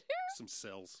 Some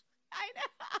cells. I know.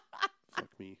 Fuck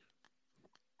me.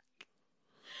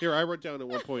 Here, I wrote down at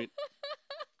one point.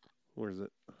 Where is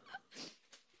it?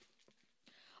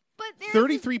 But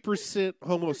 33%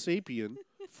 Homo sapien,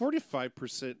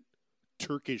 45%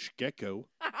 Turkish gecko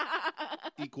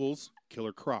equals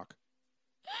killer croc.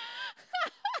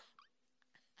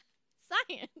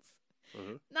 Science,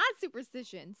 not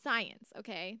superstition. Science.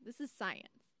 Okay, this is science.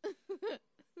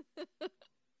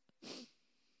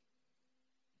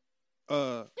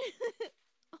 Also,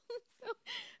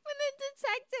 when the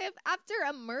detective, after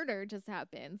a murder just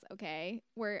happens, okay,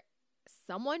 where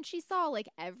someone she saw like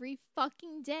every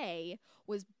fucking day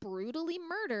was brutally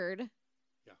murdered.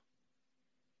 Yeah.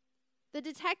 The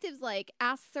detective's like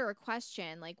asks her a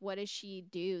question, like, what does she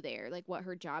do there? Like, what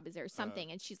her job is there, or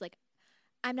something, and she's like,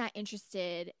 I'm not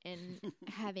interested in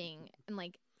having and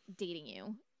like dating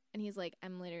you. And he's like,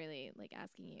 I'm literally like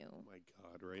asking you my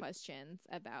God, right? questions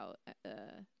about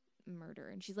murder.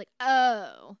 And she's like,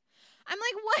 oh. I'm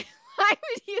like, what? Why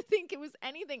would you think it was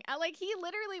anything? Like, he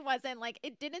literally wasn't like,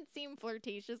 it didn't seem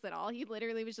flirtatious at all. He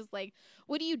literally was just like,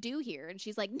 what do you do here? And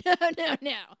she's like, no.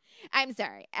 I'm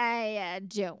sorry. I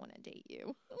don't want to date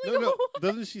you. Like, no.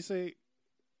 Doesn't she say?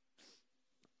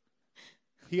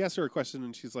 He asked her a question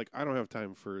and she's like, I don't have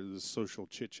time for this social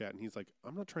chit chat. And he's like,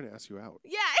 I'm not trying to ask you out.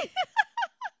 Yeah.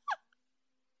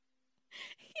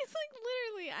 He's like,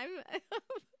 literally, I'm a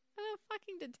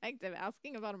fucking detective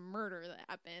asking about a murder that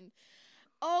happened.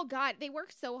 Oh God, they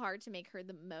work so hard to make her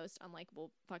the most unlikable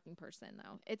fucking person,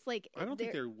 though. It's like I don't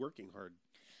think they're working hard.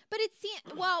 But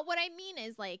well, what I mean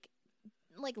is like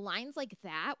lines like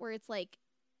that where it's like,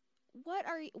 what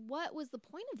was the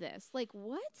point of this? Like,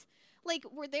 what? Like,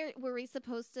 were we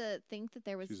supposed to think that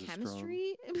there was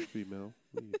chemistry? A strong female.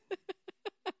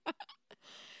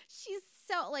 She's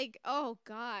so like, oh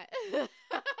God.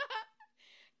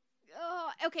 Oh,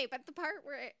 okay, but the part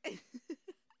where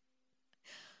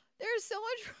there's so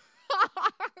much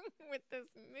wrong with this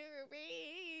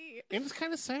movie, and it's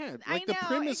kind of sad. Like, the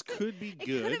premise could be good.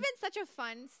 It could have been such a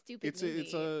fun, stupid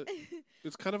movie.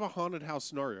 It's kind of a haunted house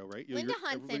scenario, right? Linda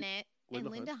Hunt's in it, and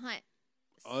Linda Hunt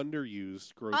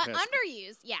underused, grotesque,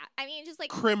 underused. Yeah, I mean, just like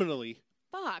criminally.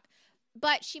 Fuck.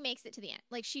 But she makes it to the end.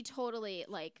 Like, she totally,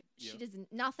 like, she does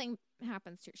nothing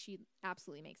happens to her. She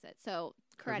absolutely makes it. So,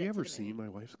 credit. Have you ever seen my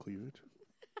wife's cleavage?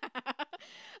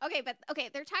 Okay,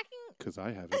 they're talking. Because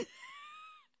I haven't.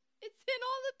 It's in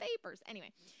all the papers.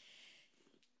 Anyway.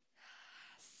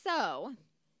 So,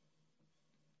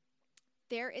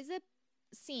 there is a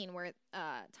scene where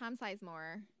Tom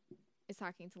Sizemore is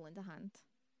talking to Linda Hunt.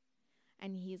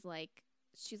 And she's like,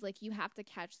 you have to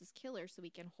catch this killer so we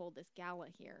can hold this gala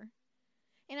here.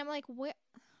 And I'm like,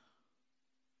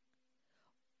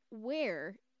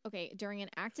 where, okay, during an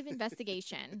active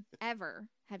investigation ever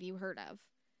have you heard of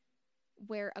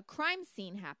where a crime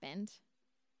scene happened,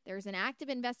 there's an active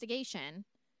investigation,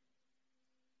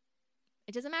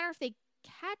 it doesn't matter if they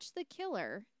catch the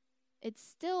killer, it's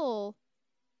still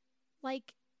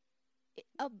like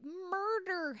a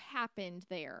murder happened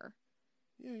there.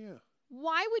 Yeah.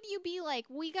 Why would you be like,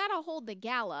 we gotta hold the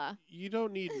gala? You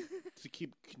don't need to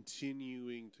keep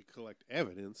continuing to collect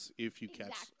evidence if you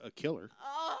catch a killer.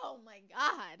 Oh my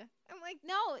God. I'm like,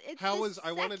 no, it's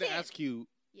I wanted to ask you.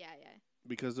 Yeah.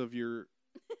 Because of your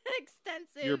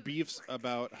extensive your beefs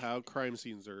about how crime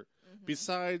scenes are. Mm-hmm.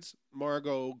 Besides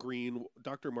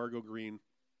Dr. Margot Green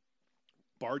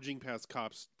barging past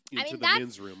cops into the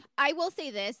men's room. I will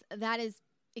say this, that is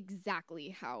exactly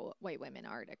how white women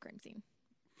are at a crime scene.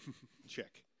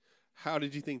 Check. How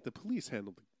did you think the police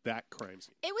handled that crime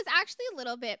scene? It was actually a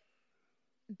little bit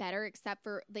better, except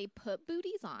for they put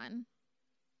booties on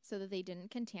so that they didn't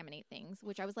contaminate things,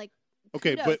 which I was like,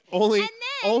 okay, kudos. but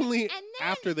only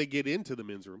after they get into the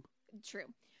men's room. True.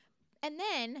 And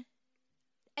then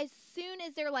as soon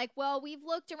as they're like, well, we've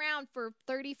looked around for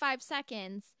 35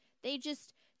 seconds, they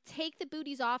just take the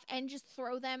booties off and just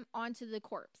throw them onto the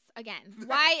corpse again.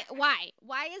 Why? Why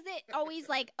is it always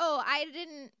like, oh,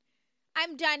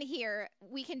 I'm done here.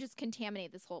 We can just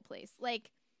contaminate this whole place.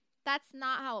 Like, that's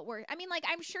not how it works. I mean, like,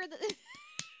 I'm sure that. All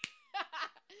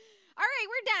right,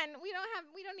 we're done. We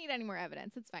don't need any more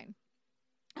evidence. It's fine.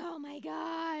 Oh my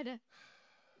God.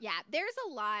 Yeah, there's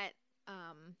a lot.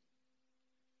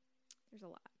 There's a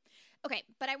lot. Okay,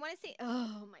 but I want to say,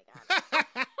 oh my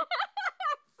God.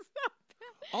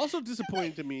 Also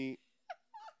disappointing to me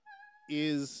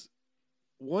is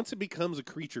once it becomes a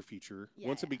creature feature,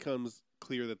 it becomes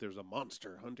clear that there's a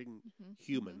monster hunting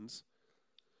humans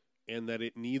and that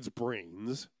it needs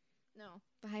brains. No,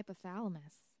 the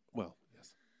hypothalamus. Well,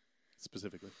 yes,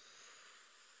 specifically.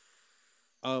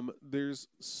 There's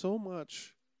so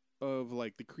much of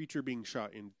like the creature being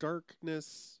shot in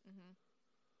darkness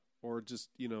or just,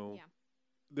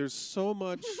 there's so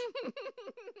much...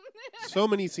 So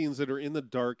many scenes that are in the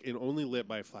dark and only lit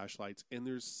by flashlights, and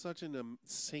there's such an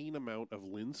insane amount of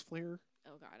lens flare.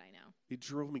 Oh, God, I know. It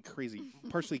drove me crazy,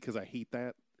 partially because I hate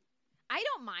that. I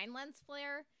don't mind lens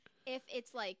flare if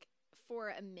it's, like, for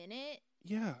a minute.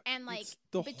 Yeah. And, like,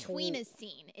 between a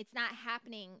scene. It's not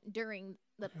happening during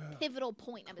the pivotal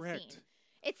point of a scene.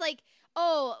 It's like,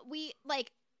 oh,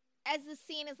 as the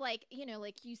scene is, like,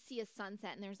 like, you see a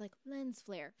sunset, and there's, like, lens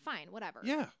flare. Fine, whatever.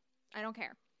 Yeah. I don't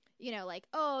care. Like,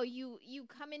 oh, you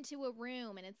come into a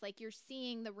room and it's like you're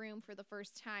seeing the room for the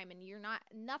first time and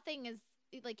nothing is,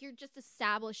 like, you're just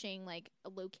establishing, like, a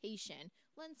location.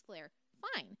 Lens flare,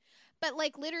 fine. But,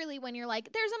 like, literally when you're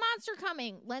like, there's a monster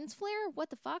coming, lens flare? What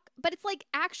the fuck? But it's, like,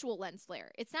 actual lens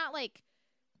flare. It's not, like,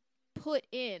 put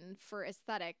in for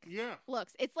aesthetic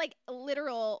looks. It's, like, a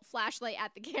literal flashlight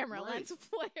at the camera lens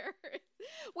flare.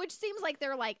 Which seems like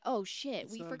they're like, oh, shit,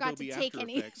 we forgot to take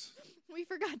any... We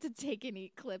forgot to take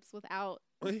any clips without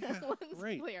lens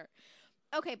flare.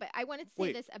 Okay, but I wanted to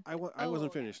say this. I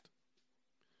wasn't finished.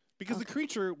 Because the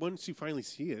creature, once you finally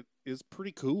see it, is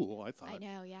pretty cool, I thought. I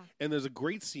know, yeah. And there's a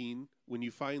great scene when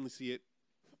you finally see it.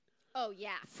 Oh,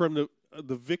 yeah. From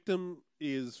the victim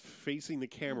is facing the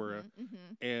camera,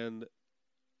 and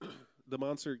the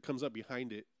monster comes up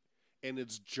behind it, and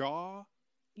its jaw...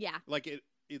 Yeah. Like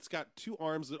it's got two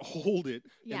arms that hold it,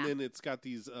 and then it's got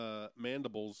these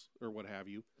mandibles or what have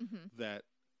you that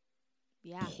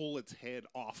pull its head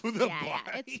off of the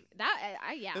body.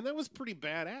 Yeah. And that was pretty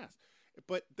badass.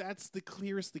 But that's the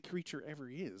clearest the creature ever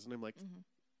is, and I'm like,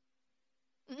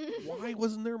 why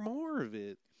wasn't there more of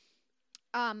it?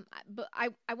 But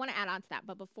I want to add on to that,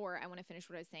 but before I want to finish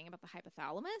what I was saying about the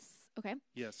hypothalamus. Okay.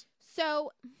 Yes.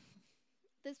 So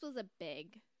this was a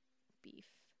big beef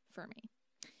for me.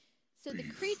 So the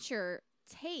creature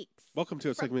takes... Welcome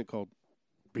to a segment called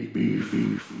Beef.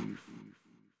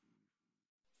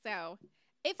 So,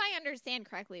 if I understand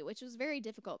correctly, which was very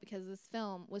difficult because this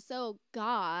film was so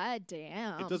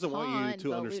goddamn... It doesn't want you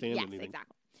to understand anything. Yes,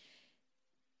 exactly.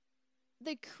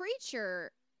 The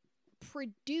creature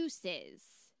produces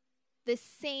the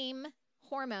same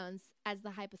hormones as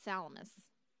the hypothalamus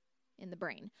in the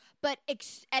brain, but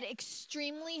at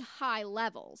extremely high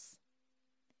levels.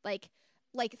 Like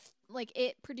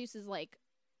it produces like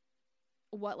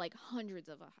what like hundreds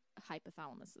of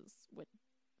hypothalamuses would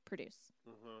produce.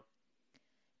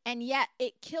 And yet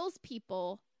it kills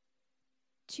people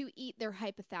to eat their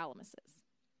hypothalamuses.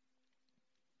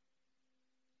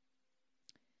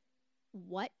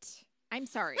 What? I'm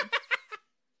sorry.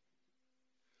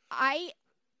 I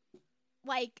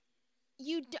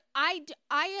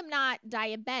am not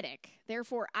diabetic.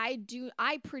 Therefore, I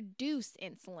produce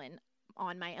insulin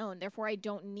on my own. Therefore, I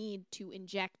don't need to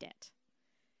inject it.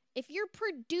 If you're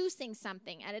producing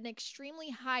something at an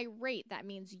extremely high rate, that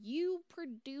means you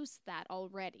produce that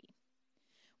already,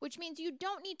 which means you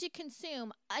don't need to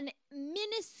consume a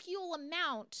minuscule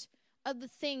amount of the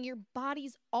thing your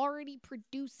body's already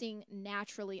producing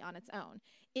naturally on its own.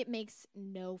 It makes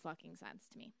no fucking sense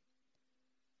to me.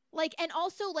 Like, and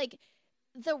also, like,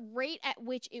 the rate at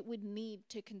which it would need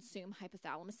to consume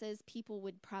hypothalamuses, people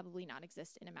would probably not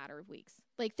exist in a matter of weeks.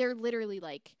 Like, they're literally,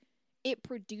 like, it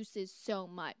produces so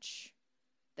much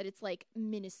that it's, like,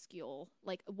 minuscule.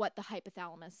 Like, what the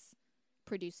hypothalamus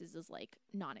produces is, like,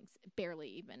 barely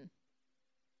even.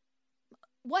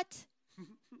 What?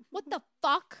 What the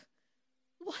fuck?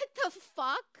 What the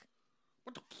fuck?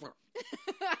 What the fuck?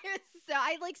 So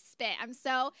I like spit. I'm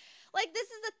so like, this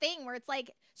is the thing where it's like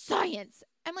science.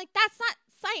 I'm like, that's not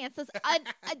science. That's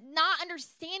not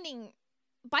understanding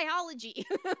biology.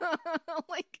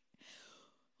 Like,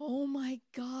 oh my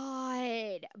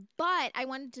God. But I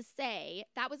wanted to say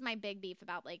that was my big beef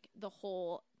about like the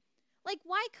whole, like,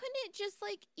 why couldn't it just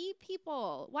like eat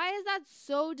people? Why is that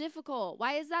so difficult?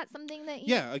 Why is that something that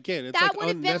again, it's that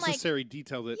like unnecessary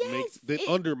detail that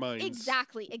undermines.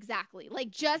 Exactly.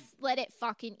 Like, just let it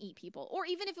fucking eat people. Or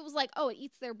even if it was like, oh, it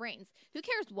eats their brains. Who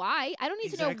cares why? I don't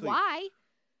need to know why.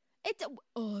 It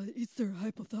eats their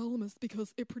hypothalamus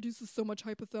because it produces so much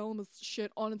hypothalamus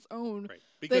shit on its own. Right.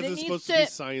 Because it's supposed to be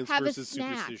science versus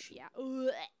superstition. Yeah. Ugh.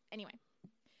 Anyway,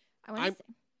 I want to say.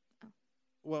 Oh.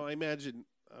 Well, I imagine.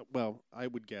 I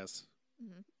would guess,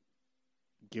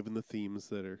 given the themes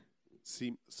that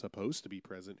seem supposed to be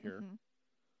present here,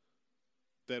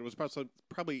 that it was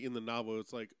probably in the novel.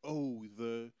 It's like, oh,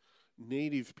 the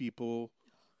native people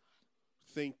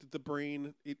think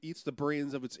that it eats the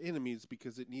brains of its enemies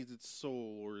because it needs its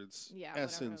soul or its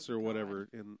essence or whatever,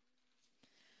 and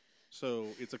so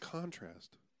it's a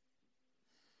contrast.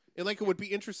 And like, it would be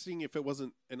interesting if it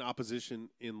wasn't an opposition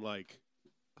in like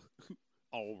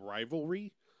all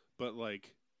rivalry. But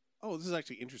like, oh, this is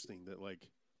actually interesting that like,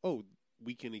 oh,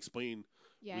 we can explain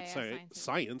with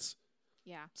science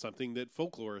something that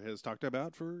folklore has talked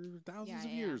about for thousands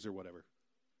of years or whatever.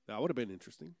 That would have been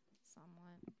interesting.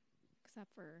 Somewhat.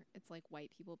 Except for it's like white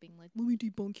people being like, let me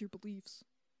debunk your beliefs,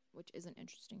 which isn't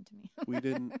interesting to me. We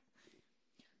didn't.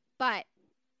 But.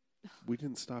 We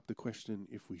didn't stop the question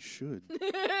if we should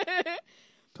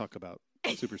talk about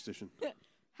superstition.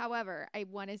 However, I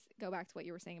want to go back to what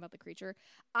you were saying about the creature.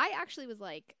 I actually was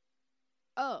like,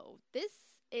 oh, this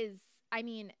is, I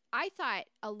mean, I thought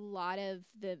a lot of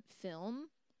the film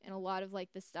and a lot of like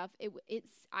the stuff,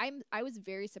 I was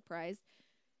very surprised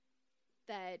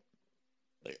that,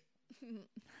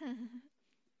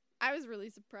 I was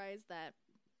really surprised that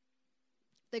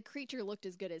the creature looked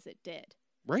as good as it did.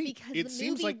 Right. Because it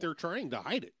seems like they're trying to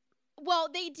hide it. Well,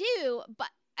 they do, but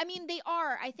I mean, they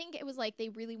are. I think it was like they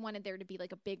really wanted there to be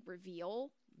like a big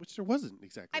reveal. Which there wasn't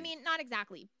exactly. I mean, not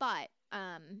exactly, but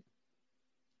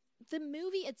the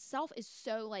movie itself is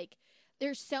so like,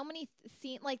 there's so many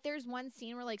scenes. Like, there's one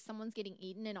scene where like someone's getting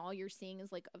eaten and all you're seeing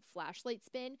is like a flashlight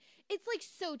spin. It's like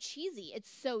so cheesy. It's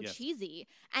so cheesy.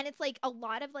 And it's like a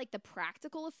lot of like the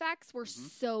practical effects were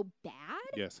so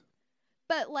bad. Yes.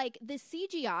 But, like, the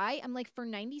CGI, I'm like, for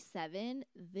 97,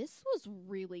 this was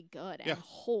really good and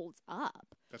holds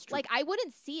up. That's true. Like, I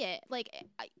wouldn't see it.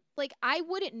 I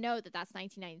wouldn't know that that's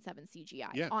 1997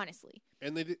 CGI, honestly.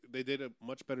 And they did a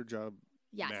much better job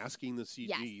masking the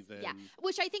CG than... Yeah,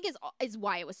 which I think is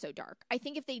why it was so dark. I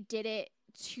think if they did it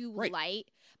too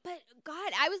light... But,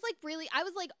 God, I was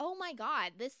like, oh, my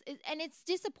God, this is... And it's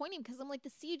disappointing because I'm like,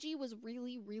 the CG was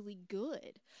really, really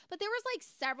good. But there was, like,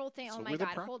 several things... Oh, my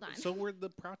God, hold on. So were the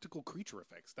practical creature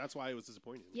effects. That's why it was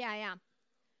disappointing. Yeah.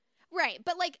 Right,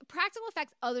 but, like, practical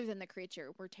effects other than the creature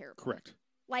were terrible. Correct.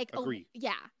 Like... Agree.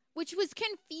 Which was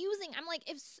confusing. I'm like,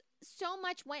 if so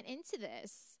much went into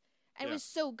this... And it was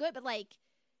so good, but like...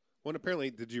 Well,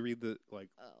 apparently, did you read the, like...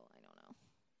 Oh, I don't know.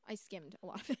 I skimmed a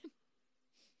lot of it.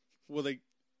 Well, they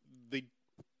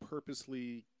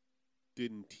purposely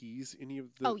didn't tease any of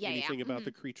the anything about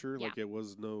the creature. Like, it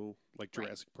was no, like,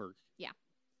 Jurassic Park. Yeah.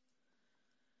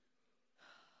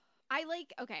 I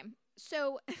like... Okay,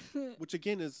 so... Which,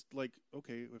 again, is like,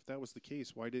 okay, if that was the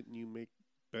case, why didn't you make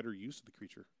better use of the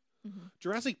creature?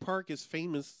 Jurassic Park is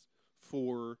famous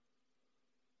for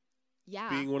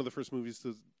being one of the first movies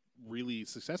to really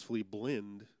successfully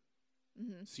blend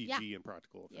CG and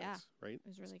practical effects, right? It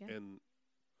was really good. And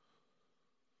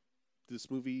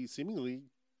this movie seemingly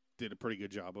did a pretty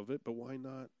good job of it, but why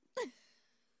not?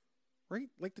 Right?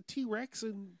 Like the T-Rex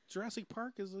in Jurassic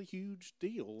Park is a huge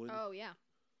deal. And oh, yeah.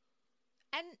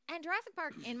 And Jurassic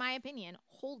Park, in my opinion,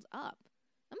 holds up.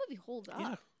 That movie holds up.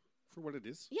 Yeah, for what it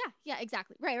is. Yeah,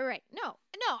 exactly. Right. No,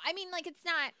 I mean, like, it's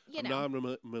not, I'm not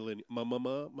a millennial.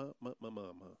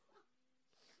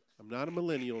 I'm not a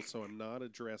millennial, so I'm not a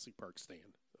Jurassic Park stan,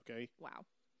 okay? Wow.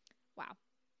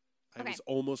 I was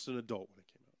almost an adult when it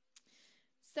came out.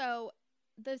 So,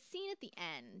 the scene at the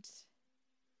end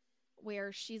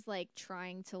where she's, like,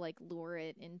 trying to, like, lure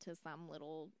it into some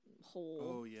little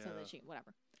hole so that she,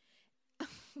 whatever.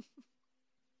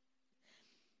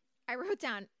 I wrote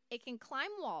down, it can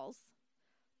climb walls.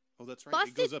 Oh, that's right.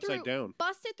 It goes upside down.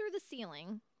 Busted through the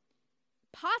ceiling.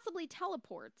 Possibly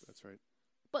teleports. That's right.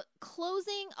 But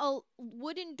closing a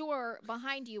wooden door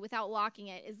behind you without locking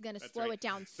it is going to slow it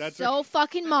down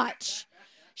fucking much.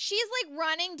 She's like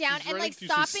running down and like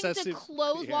stopping to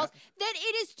close walls that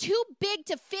it is too big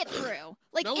to fit through.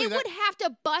 Like it would have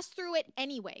to bust through it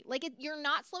anyway. Like you're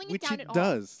not slowing it down at all. Which it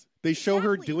does. They show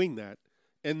her doing that.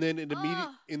 And then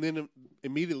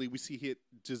immediately we see it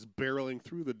just barreling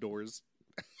through the doors.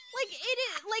 Like it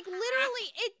is like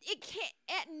literally it can't,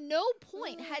 at no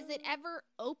point has it ever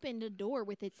opened a door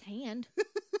with its hand.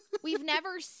 We've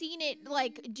never seen it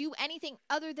like do anything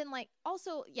other than like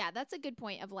also that's a good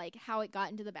point of like how it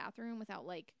got into the bathroom without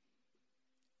like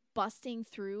busting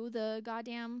through the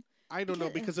goddamn I don't know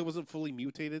because it wasn't fully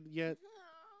mutated yet.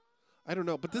 I don't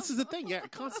know, but this is the thing. Yeah,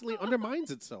 it constantly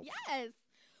undermines itself. Yes.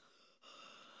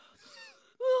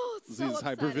 Oh, it's so Z's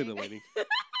hyperventilating.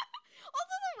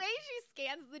 Also, the way she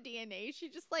scans the DNA, she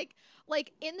just like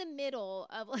in the middle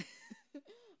of like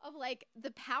of like the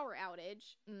power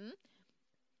outage,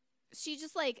 she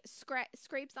just like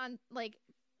scrapes on like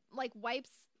wipes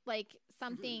like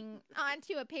something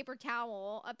onto a paper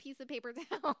towel, a piece of paper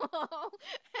towel,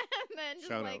 and then just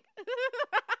and then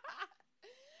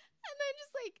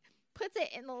just like puts it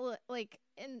in the like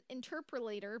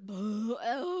interpolator.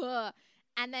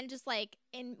 And then just like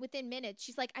within minutes,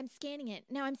 she's like, I'm scanning it.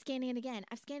 Now I'm scanning it again.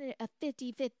 I've scanned it a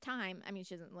 55th time. I mean,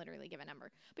 she doesn't literally give a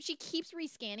number, but she keeps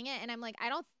rescanning it. And I'm like, I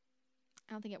don't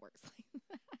think it works like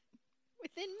that.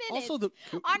 Within minutes, also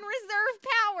on reserve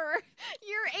power,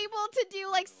 you're able to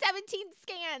do like 17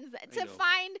 scans to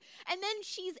find, and then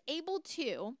she's able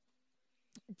to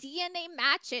DNA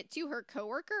match it to her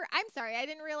coworker. I'm sorry, I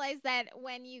didn't realize that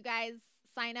when you guys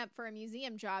sign up for a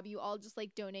museum job, you all just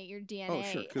like donate your DNA. Oh,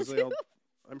 sure, because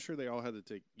I'm sure they all had to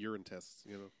take urine tests,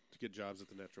 to get jobs at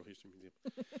the Natural History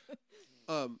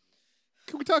Museum.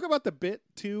 Can we talk about the bit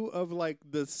too of like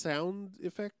the sound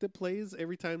effect that plays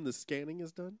every time the scanning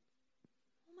is done?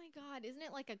 Oh my God, isn't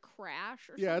it like a crash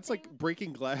or something? Yeah, it's like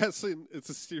breaking glass, and it's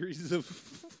a series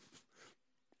of,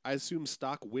 I assume,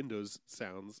 stock Windows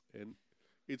sounds, and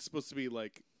it's supposed to be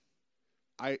like,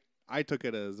 I took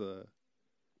it as a,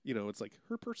 it's like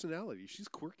her personality. She's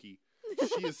quirky.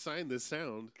 She assigned this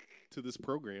sound to this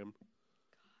program.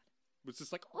 It's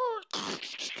just like,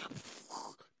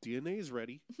 DNA is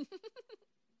ready.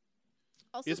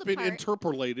 Also it's been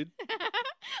interpolated.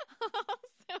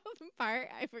 Also, the part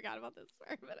I forgot about this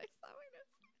part, but I saw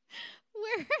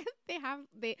where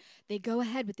they go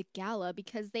ahead with the gala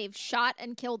because they've shot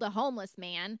and killed a homeless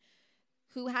man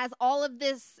who has all of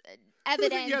this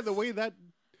evidence. Yeah, the way that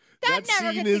never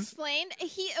scene gets explained.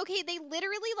 They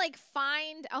literally like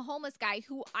find a homeless guy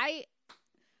who I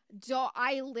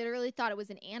literally thought it was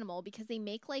an animal because they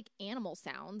make like animal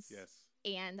sounds. Yes.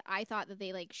 And I thought that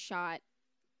they like shot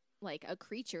like a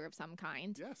creature of some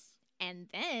kind. Yes. And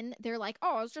then they're like,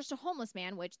 oh, it's just a homeless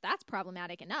man, which that's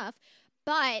problematic enough.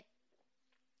 But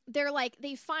they're like,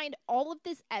 they find all of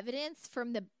this evidence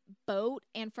from the boat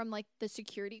and from like the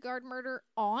security guard murder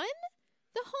on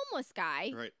the homeless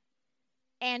guy. Right.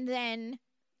 And then...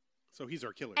 So he's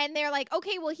our killer. And they're like,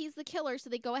 okay, well, he's the killer, so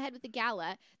they go ahead with the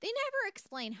gala. They never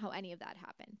explain how any of that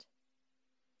happened.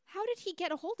 How did he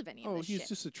get a hold of any of this shit? Oh, he's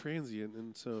just a transient,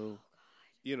 and so,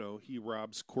 he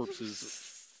robs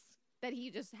corpses. That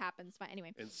he just happens by.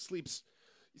 Anyway. And sleeps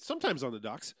sometimes on the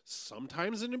docks,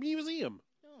 sometimes in a museum.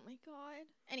 Oh, my God.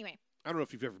 Anyway. I don't know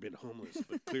if you've ever been homeless,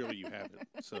 but clearly you haven't,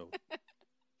 so...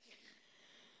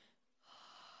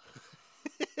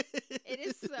 It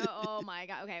is so, oh my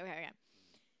God. Okay.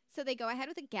 So they go ahead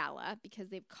with a gala because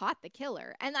they've caught the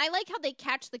killer. And I like how they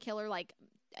catch the killer like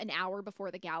an hour before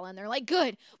the gala. And they're like,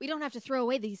 good, we don't have to throw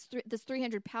away this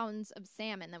 300 pounds of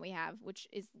salmon that we have, which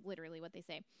is literally what they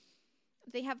say.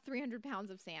 They have 300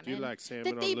 pounds of salmon. Do you like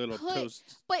salmon on little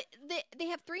toasts? But they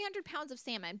have 300 pounds of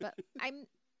salmon, but I'm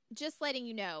just letting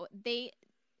you know,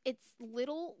 it's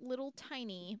little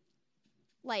tiny,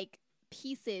 like,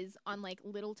 pieces on, like,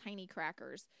 little tiny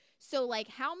crackers. So, like,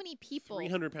 how many people...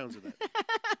 300 pounds of that.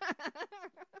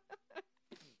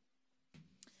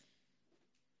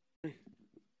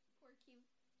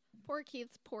 Poor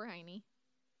Keith's poor Heine.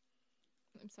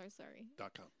 I'm so sorry.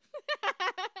 .com.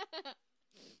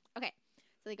 Okay,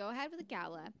 so they go ahead with the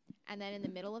gala, and then in the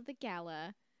middle of the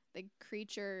gala, the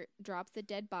creature drops a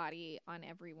dead body on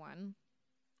everyone.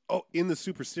 Oh, in the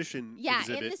superstition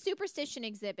exhibit. In the superstition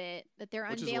exhibit that they're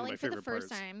unveiling for the first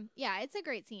time. Yeah, it's a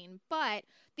great scene. But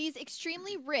these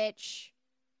extremely rich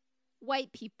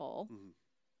white people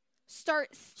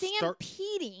start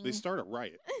stampeding. They start a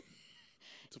riot.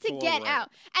 To get out.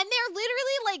 And they're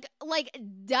literally like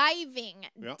diving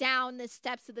down the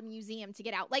steps of the museum to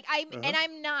get out. Like I'm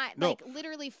not like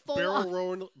literally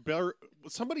full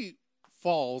somebody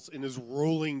falls and is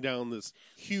rolling down this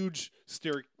huge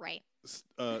stairs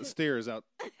out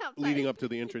leading up to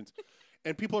the entrance.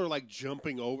 And people are like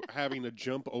jumping over, having to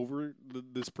jump over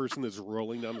this person that's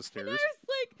rolling down the stairs. And there's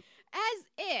like, as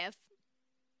if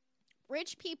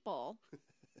rich people,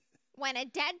 when a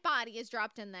dead body is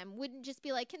dropped in them, wouldn't just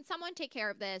be like, can someone take care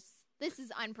of this? This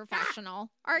is unprofessional.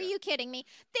 Are you kidding me?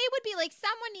 They would be like,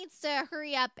 someone needs to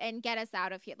hurry up and get us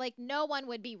out of here. Like, no one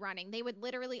would be running. They would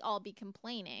literally all be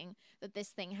complaining that this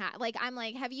thing like, I'm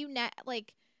like, have you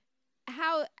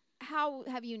how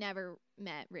have you never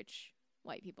met rich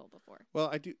white people before?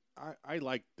 Well, I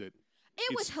liked that.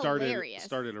 It was hilarious.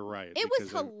 Started a riot. It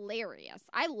was hilarious.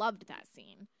 I loved that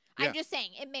scene. Yeah. I'm just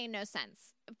saying, it made no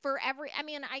sense for I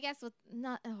mean, I guess with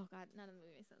none of the movie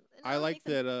makes sense. I like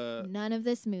that. None of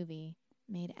this movie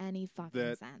made any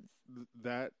fucking sense.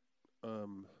 That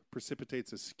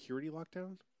precipitates a security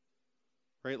lockdown,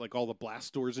 right? Like all the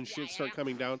blast doors and shit start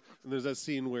coming down, and there's that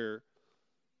scene where,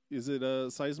 is it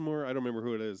Sizemore? I don't remember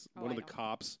who it is. One of the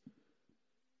cops.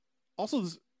 Also,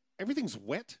 everything's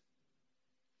wet.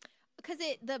 Because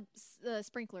the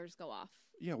sprinklers go off.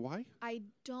 Yeah, why? I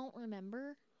don't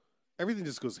remember. Everything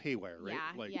just goes haywire,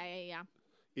 right? Yeah.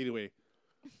 Anyway,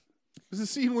 there's a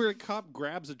scene where a cop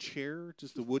grabs a chair,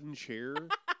 just a wooden chair,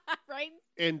 right,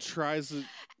 and tries to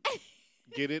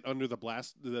get it under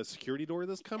the security door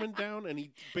that's coming down, and he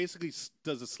basically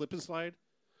does a slip and slide.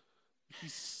 He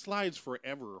slides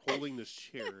forever holding this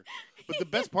chair. But the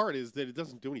best part is that it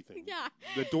doesn't do anything. Yeah.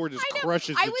 The door just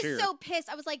crushes the chair. I was so pissed.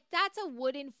 I was like, that's a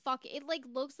wooden it like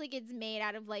looks like it's made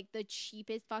out of like the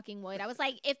cheapest fucking wood. I was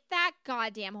like, if that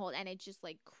goddamn hold, and it just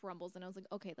like crumbles, and I was like,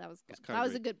 okay, that was good. That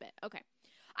was a good bit. Okay.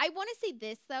 I want to say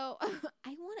this though. let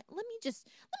me just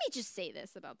say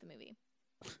this about the movie.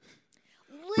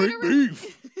 Literally.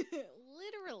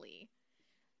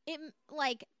 It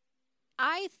like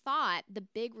I thought the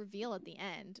big reveal at the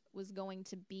end was going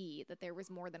to be that there was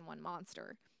more than one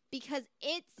monster, because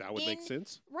that would make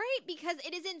sense, right? Because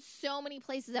it is in so many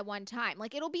places at one time.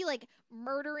 Like it'll be like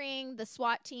murdering the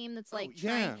SWAT team that's like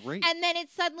trying, right. And then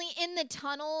it's suddenly in the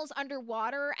tunnels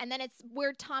underwater, and then it's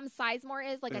where Tom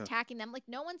Sizemore is like attacking them. Like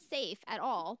no one's safe at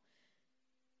all.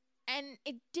 And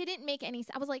it didn't make any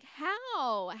sense. I was like,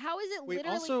 how? How is it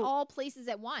literally all places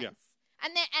at once? Yeah.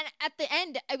 And at the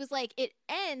end, I was like, it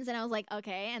ends, and I was like,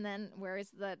 okay. And then where is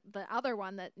the other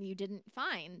one that you didn't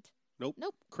find? Nope.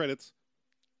 Credits.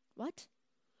 What?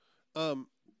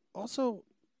 Also,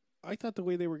 I thought the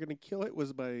way they were going to kill it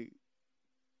was by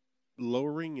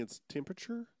lowering its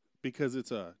temperature, because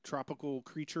it's a tropical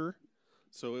creature,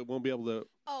 so it won't be able to.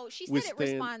 Oh, she said it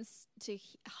responds to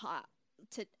hot,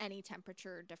 to any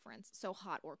temperature difference, so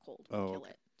hot or cold will kill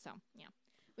it. So yeah.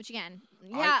 Which again,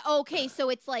 okay, so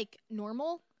it's like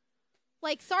normal?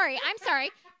 Like, I'm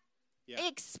sorry. Yeah.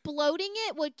 Exploding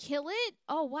it would kill it?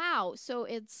 Oh, wow. So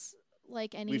it's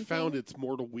like anything. We found its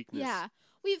mortal weakness. Yeah.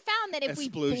 We found that if we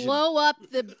blow up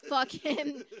the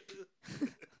fucking...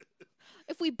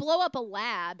 if we blow up a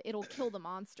lab, it'll kill the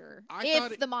monster.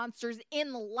 If the monster's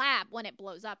in the lab when it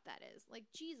blows up, that is. Like,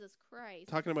 Jesus Christ.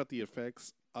 Talking about the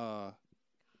effects, I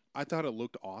thought it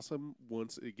looked awesome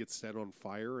once it gets set on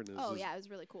fire. And it was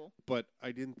really cool. But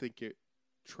I didn't think it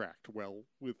tracked well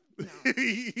with. No.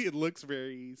 It looks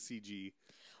very CG.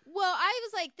 Well, I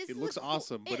was like, "This." It looks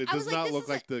awesome, but it does not look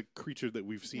like the creature that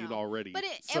we've seen already. But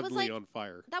it suddenly was like, on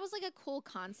fire. That was like a cool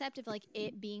concept of like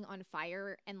it being on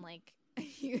fire and like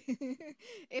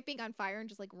it being on fire and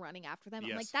just like running after them.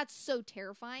 Yes. I'm like, that's so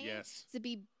terrifying. Yes. To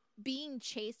be being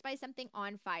chased by something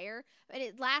on fire, but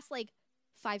it lasts like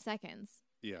 5 seconds.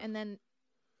 Yeah. And then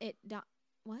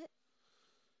what?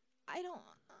 I don't.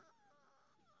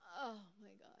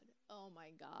 Oh my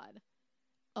god.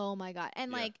 Oh my God.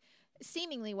 And Yeah. like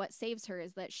seemingly what saves her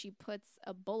is that she puts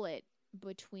a bullet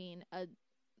between a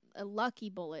lucky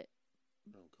bullet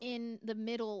in the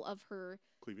middle of her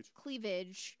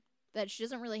cleavage that she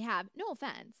doesn't really have. No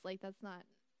offense. Like that's not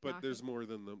But there's more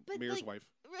than the mayor's wife.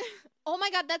 Oh my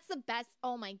God, that's the best.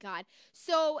 Oh my God.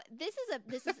 So this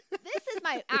is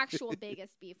my actual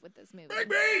biggest beef with this movie.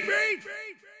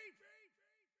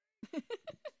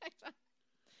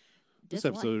 This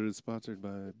episode is sponsored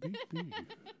by Beef Beef.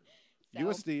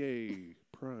 USDA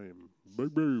Prime.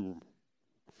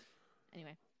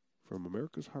 Anyway. From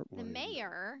America's Heartland. The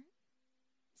mayor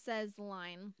says the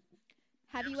line,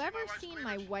 "Have you ever seen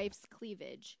my wife's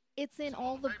cleavage? It's in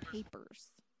all the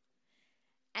papers."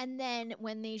 And then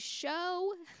when they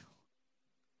show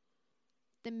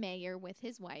the mayor with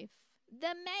his wife,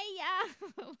 the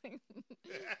mayor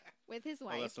with his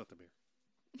wife. Oh, that's not the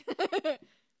mayor.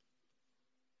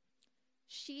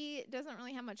 She doesn't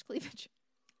really have much cleavage.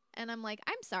 And I'm like,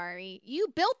 I'm sorry. You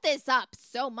built this up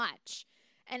so much.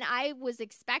 And I was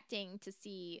expecting to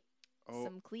see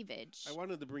some cleavage. I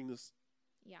wanted to bring this.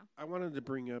 Yeah. I wanted to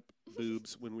bring up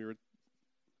boobs when we were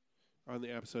on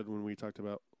the episode when we talked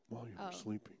about while you were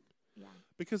sleeping. Yeah.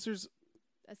 Because there's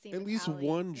at least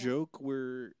one joke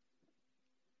where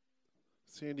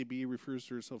Sandy B refers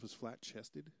to herself as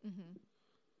flat-chested. Mm-hmm.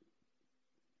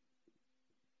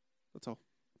 That's all.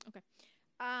 Okay.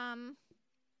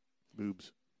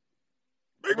 Boobs.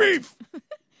 Big beef!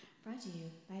 Brought to you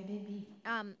by Big Beef.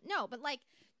 No, but like,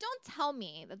 don't tell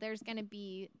me that there's going to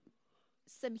be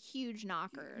some huge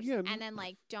knockers and then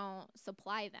like don't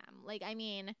supply them. Like, I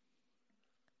mean,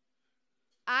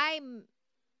 I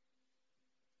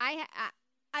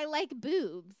like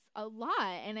boobs a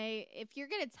lot, and if you're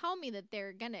gonna tell me that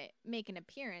they're gonna make an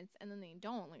appearance and then they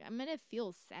don't, like I'm gonna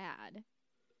feel sad,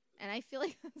 and I feel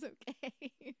like that's okay.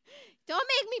 Don't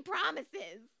make me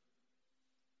promises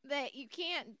that you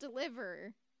can't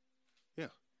deliver. Yeah,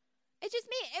 it just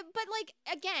made, but like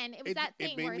again, it was that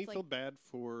thing where it made me it's feel like, bad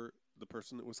for the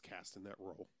person that was cast in that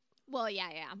role. Well, yeah,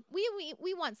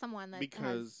 we want someone that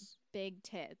has big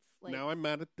tits. Like, now I'm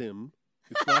mad at them.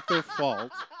 It's not their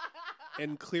fault.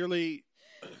 And clearly,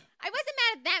 I wasn't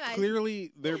mad at them.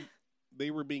 Clearly,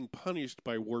 they were being punished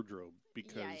by wardrobe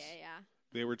because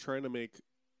they were trying to make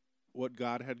what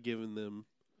God had given them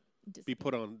be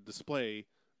put on display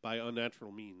by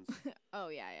unnatural means. Oh,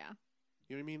 yeah.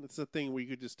 You know what I mean? It's the thing where you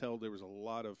could just tell there was a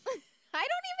lot of... I don't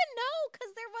even know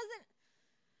because there wasn't...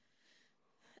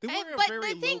 They weren't a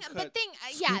very low-cut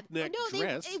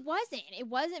dress. It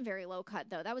wasn't very low cut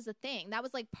though. That was the thing. That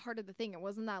was like part of the thing. It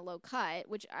wasn't that low cut,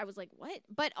 which I was like, what?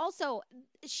 But also,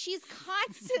 she's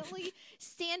constantly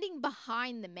standing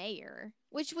behind the mayor,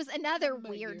 which was another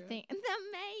weird thing. The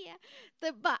mayor,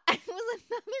 it was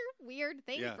another weird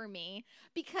thing for me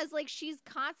because like she's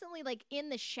constantly like in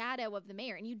the shadow of the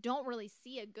mayor, and you don't really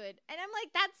see a good. And I'm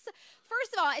like, that's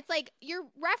first of all, it's like you're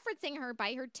referencing her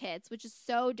by her tits, which is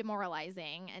so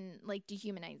demoralizing and like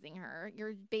dehumanizing her.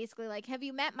 You're basically like, have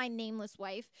you met my nameless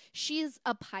wife? She's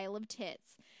a pile of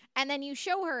tits. And then you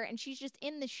show her and she's just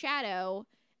in the shadow,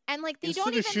 and like they don't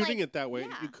even Instead of shooting like, it that way,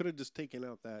 you could have just taken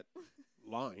out that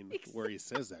line where he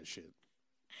says that shit.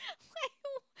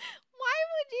 Why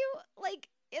would you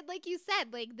like you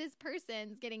said, like this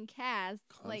person's getting cast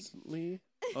constantly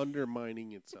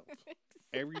undermining itself.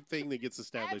 Everything that gets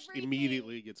established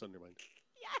immediately gets undermined.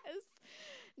 Yes.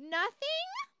 Nothing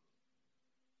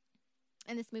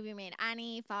in this movie made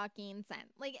any fucking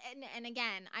sense. Like, and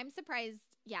again, I'm surprised.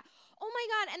 Yeah. Oh my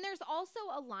God. And there's also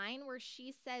a line where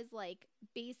she says like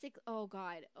basic. Oh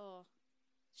God. Oh,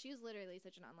 she was literally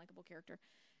such an unlikable character.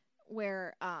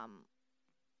 Where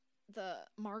the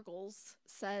Margles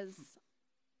says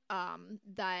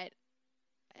that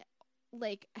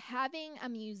like having a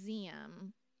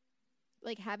museum,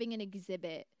 like having an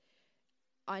exhibit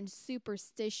on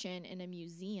superstition in a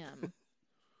museum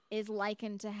is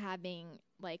likened to having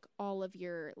like all of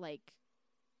your like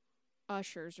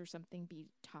ushers or something be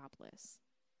topless.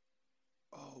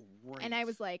 Oh, right. And I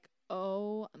was like,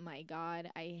 oh my God,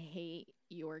 I hate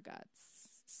your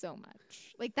guts so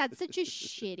much. Like that's such a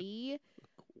shitty,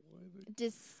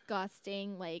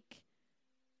 disgusting, like,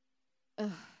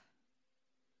 ugh.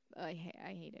 I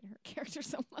hated her character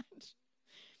so much.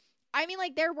 I mean,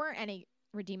 like, there weren't any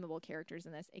redeemable characters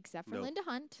in this except for Linda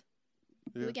Hunt,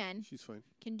 who again, she's fine.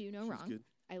 Can do no wrong. Good.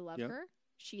 I love her.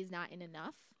 She is not in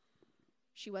enough.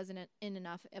 She wasn't in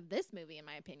enough of this movie, in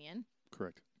my opinion.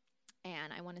 Correct.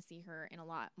 And I want to see her in a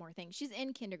lot more things. She's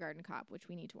in Kindergarten Cop, which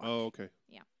we need to watch. Oh, okay.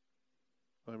 Yeah.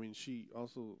 I mean, she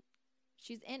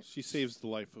saves the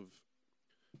life of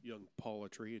young Paul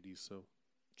Atreides, so.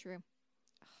 True.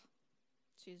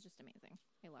 She's just amazing.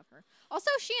 I love her.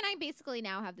 Also, she and I basically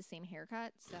now have the same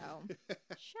haircut, so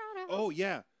shout out. Oh,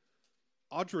 yeah.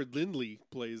 Audra Lindley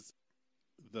plays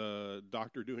the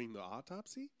doctor doing the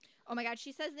autopsy. Oh my God,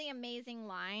 she says the amazing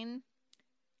line.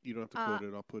 You don't have to quote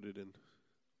it. I'll put it in.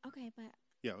 Okay, but...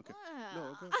 Yeah, okay.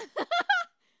 No, okay. What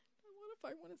if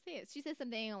I want to say it? She says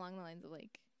something along the lines of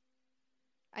like,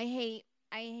 I hate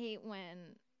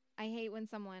when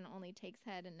someone only takes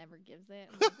head and never gives it.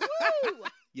 I'm like, woo!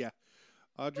 Yeah.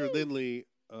 Audra Lindley,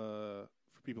 for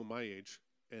people my age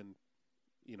and,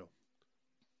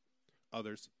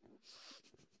 others.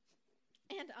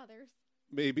 And others.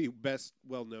 Maybe best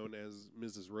well known as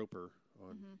Mrs. Roper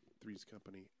on Three's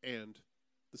Company and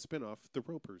the spinoff, The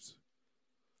Ropers,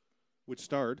 which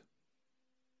starred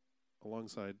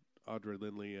alongside Audra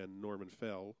Lindley and Norman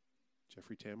Fell,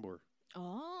 Jeffrey Tambor.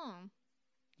 Oh.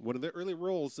 One of the early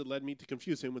roles that led me to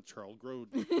confuse him with Charles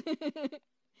Grodin.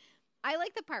 I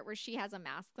like the part where she has a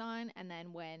mask on, and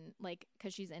then when, like,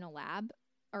 because she's in a lab,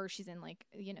 or she's in, like,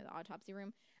 the autopsy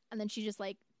room, and then she just,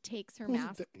 like, takes her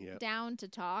mask down to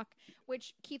talk,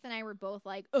 which Keith and I were both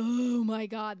like, oh my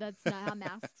God, that's not how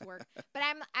masks work. But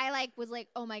I was like,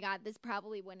 oh my God, this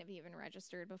probably wouldn't have even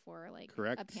registered before, like,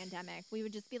 Correct. a pandemic. We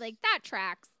would just be like, that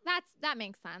tracks. That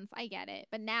makes sense. I get it.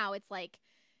 But now it's like,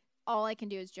 all I can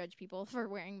do is judge people for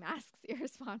wearing masks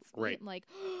irresponsibly. Right. I'm like,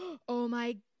 oh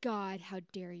my God, how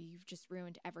dare you? You've just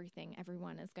ruined everything.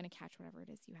 Everyone is going to catch whatever it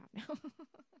is you have now.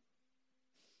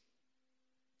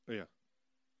 Oh, yeah.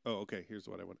 Oh, okay. Here's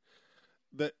what I want.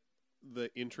 The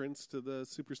entrance to the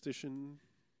superstition.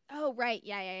 Oh, right.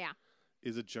 Yeah.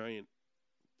 Is a giant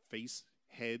face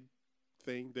head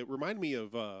thing that reminded me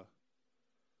of I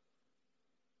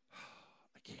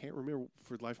can't remember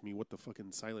for the life of me what the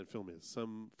fucking silent film is.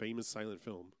 Some famous silent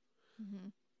film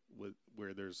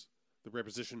where there's the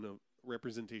representation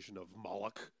of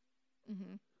Moloch.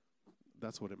 Mm-hmm.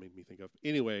 That's what it made me think of.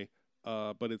 Anyway,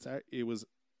 but it's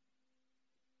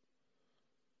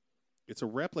a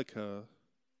replica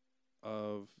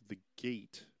of the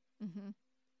gate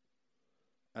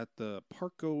at the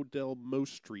Parco del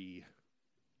Mostri,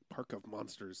 Park of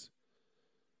Monsters,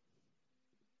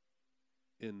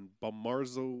 in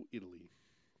Balmarzo, Italy.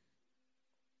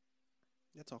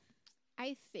 That's all.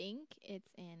 I think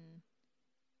it's in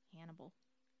Hannibal.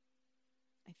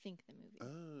 I think the movie.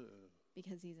 Oh.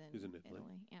 Because he's in Italy.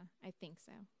 Yeah, I think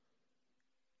so.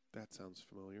 That sounds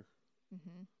familiar.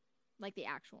 Mm-hmm. Like the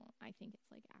actual, I think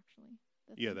it's like actually.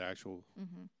 The actual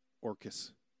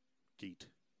Orcus gate.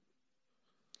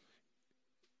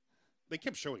 They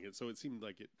kept showing it, so it seemed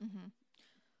like it. Mm-hmm.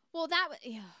 Well, God.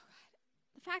 The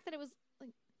fact that it was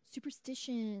like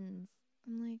superstitions.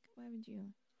 I'm like, why would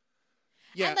you?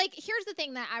 Yeah. And like, here's the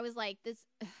thing that I was like, this,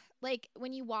 like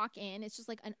when you walk in, it's just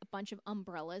like a bunch of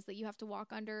umbrellas that you have to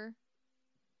walk under.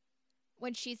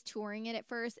 When she's touring it at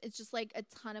first, it's just like a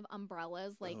ton of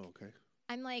umbrellas. Like, oh, okay.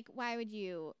 I'm like, why would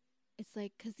you? It's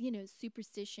like, because,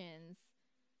 superstitions.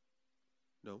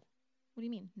 No. What do you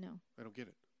mean? No. I don't get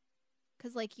it.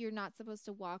 Because, like, you're not supposed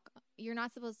to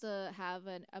have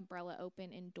an umbrella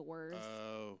open indoors.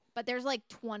 Oh. But there's like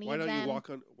 20 of them.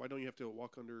 Why don't you have to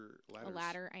walk under ladders? A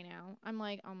ladder, I know. I'm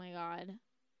like, oh my God.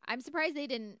 I'm surprised they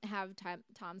didn't have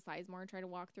Tom Sizemore try to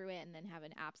walk through it and then have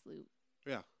an absolute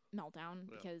meltdown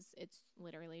because it's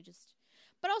literally just.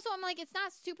 But also, I'm like, it's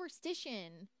not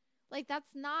superstition. Like,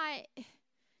 that's not.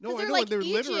 No, I know. Like they're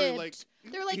Egypt. Literally like.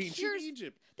 They're like, here's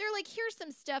Egypt. They're like, here's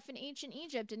some stuff in ancient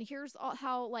Egypt, and here's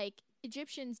how like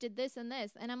Egyptians did this and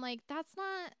this, and I'm like, that's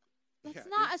not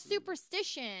a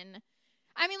superstition.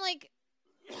 I mean, like,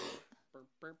 that's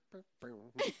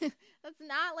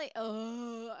not like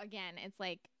again. It's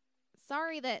like,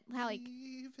 sorry that how like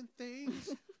even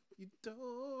things you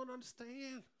don't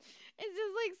understand. It's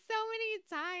just like so many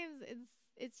times.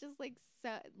 It's just like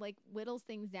so like whittles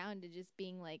things down to just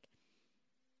being like,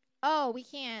 oh, we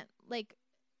can't like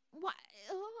what?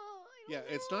 Oh, I don't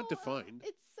know. It's not defined.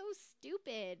 It's so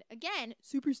stupid. Again,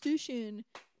 superstition.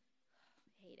 I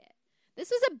hate it.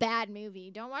 This was a bad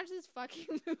movie. Don't watch this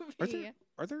fucking movie.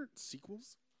 Are there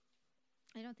sequels?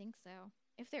 I don't think so.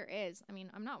 If there is, I mean,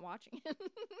 I'm not watching it.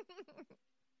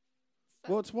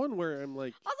 Well, it's one where I'm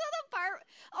like.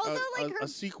 Also, a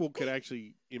sequel could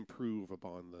actually improve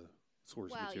upon the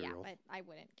source material. Yeah, but I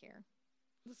wouldn't care.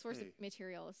 The source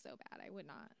material is so bad. I would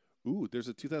not. Ooh, there's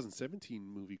a 2017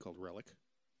 movie called Relic.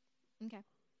 Okay.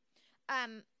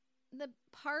 The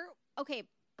part. Okay.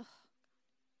 Ugh,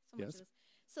 so much of this.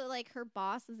 So, like, her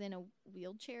boss is in a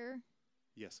wheelchair.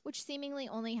 Yes. Which seemingly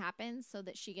only happens so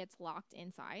that she gets locked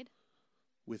inside.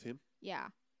 With him? Yeah.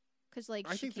 Because, like,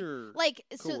 I think they're like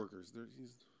coworkers.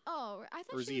 I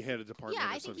thought. Or is he head of department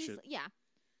or some shit? Yeah.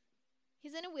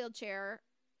 He's in a wheelchair,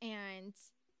 and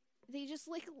they just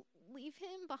like leave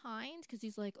him behind because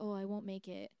he's like, oh, I won't make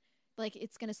it. Like,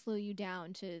 it's gonna slow you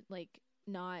down to like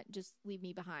not just leave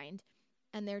me behind.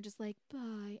 And they're just like,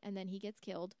 bye. And then he gets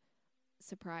killed.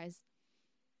 Surprise.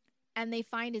 And they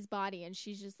find his body, and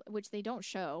she's just, which they don't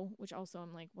show, which also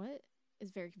I'm like, what?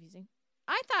 Is very confusing.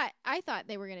 I thought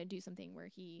they were gonna do something where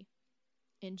he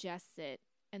ingests it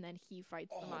and then he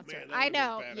fights the monster. Man, I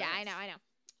know. Yeah, I know.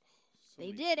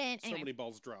 They didn't. So Anyway. many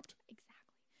balls dropped. Exactly.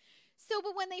 So,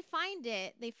 but when they find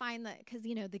it, they find that, because,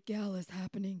 you know, the gala is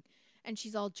happening and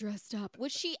she's all dressed up,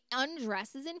 which she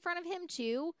undresses in front of him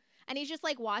too. And he's just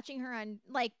like watching her on,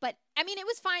 like, but I mean, it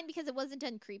was fine because it wasn't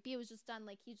done creepy. It was just done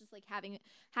like he's just like having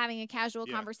a casual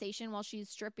conversation while she's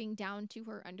stripping down to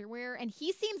her underwear. And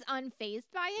he seems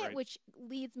unfazed by it, which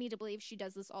leads me to believe she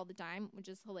does this all the time, which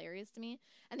is hilarious to me.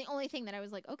 And the only thing that I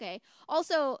was like, okay,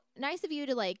 also nice of you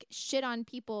to like shit on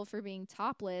people for being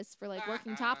topless, for like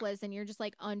working topless, and you're just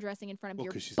like undressing in front of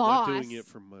your she's boss. Not doing it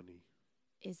for money.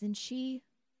 Isn't she?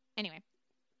 Anyway.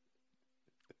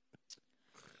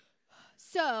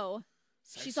 So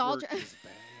she's all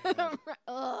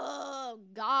oh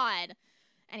God.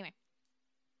 Anyway.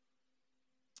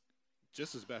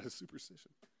 Just as bad as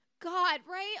superstition. God,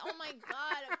 right? Oh my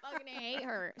God, I fucking hate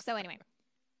her. So anyway.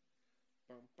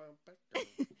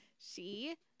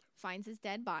 She finds his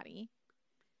dead body.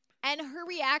 And her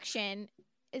reaction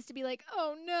is to be like,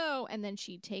 oh no. And then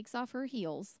she takes off her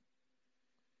heels.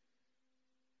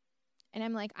 And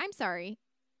I'm like, I'm sorry.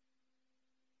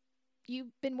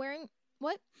 You've been wearing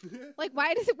what? Like,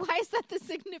 why is that the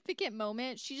significant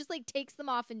moment? She just like takes them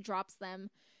off and drops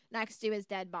them next to his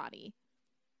dead body.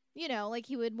 You know, like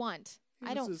he would want.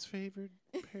 It was his favorite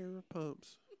pair of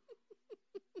pumps.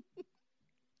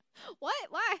 What?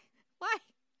 Why?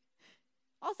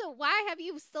 Also, why have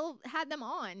you still had them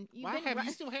on? You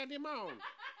still had them on?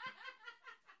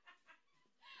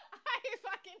 I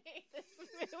fucking hate this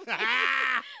movie.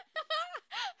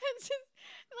 It's just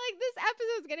like this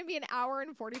episode's gonna be an hour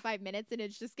and 45 minutes, and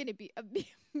it's just gonna be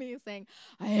me saying,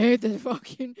 "I hate this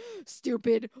fucking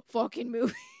stupid fucking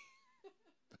movie."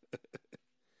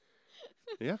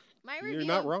 Yeah, you're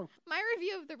not wrong. My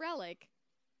review of The Relic,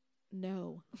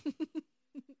 no,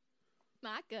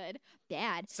 not good,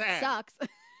 bad, sad, sucks,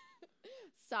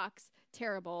 sucks,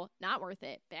 terrible, not worth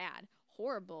it, bad,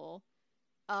 horrible,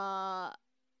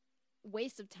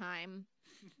 waste of time.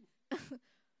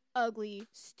 Ugly,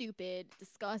 stupid,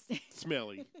 disgusting.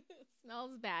 Smelly.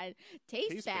 Smells bad.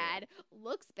 Tastes bad.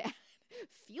 Looks bad.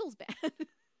 Feels bad.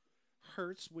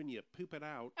 Hurts when you poop it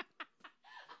out.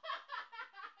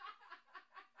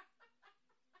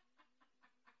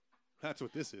 That's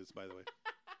what this is, by the way.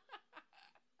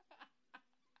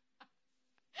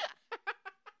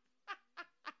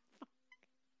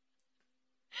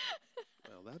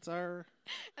 Well, that's our...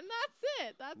 And that's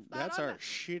it. That's our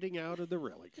shitting out of The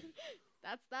Relic.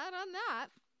 That's that on that.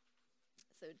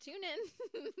 So tune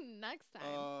in next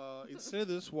time. Instead of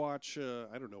this, watch,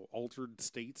 I don't know, Altered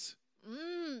States.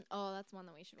 Oh, that's one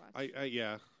that we should watch.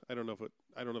 Yeah. I don't know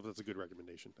if that's a good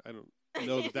recommendation. I don't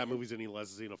know that movie's any less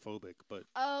xenophobic, but...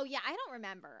 Oh, yeah, I don't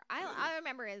remember. I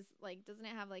remember is, like, doesn't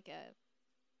it have, like,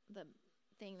 the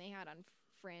thing they had on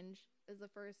Fringe is the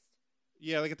first...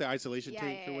 Yeah, like at the isolation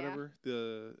tank or whatever. Yeah.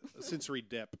 The sensory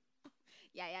depth.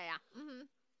 Yeah. Mm-hmm.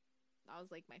 That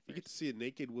was, like, my first... You get to see a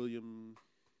naked William...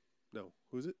 No,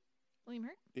 who is it? William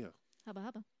Hurt? Yeah.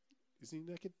 Hubba. Is he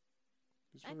naked?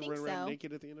 He's I think run around so.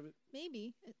 naked at the end of it?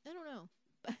 Maybe. I don't know.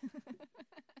 Oh, my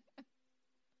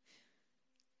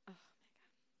God.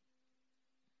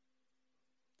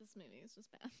 This movie is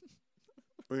just bad.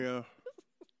 Yeah.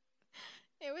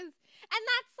 It was... And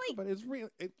that's, like... But it's real.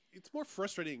 It's more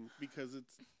frustrating because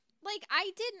it's... Like,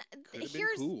 I didn't...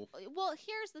 Here's cool. Well,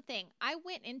 here's the thing. I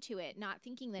went into it not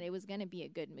thinking that it was going to be a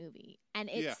good movie. And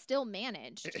it still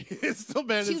managed.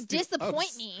 To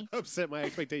disappoint me. Upset my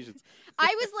expectations.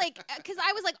 I was like... Because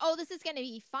I was like, oh, this is going to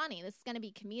be funny. This is going to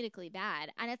be comedically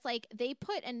bad. And it's like, they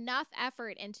put enough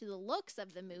effort into the looks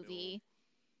of the movie...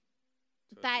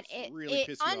 that it really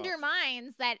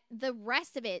undermines that the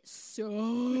rest of it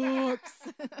sucks.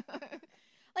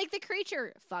 Like, the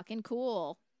creature, fucking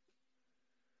cool.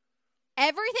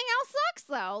 Everything else sucks,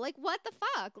 though. Like, what the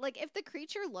fuck? Like, if the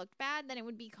creature looked bad, then it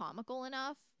would be comical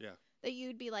enough. Yeah. That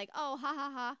you'd be like, oh, ha,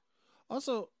 ha, ha.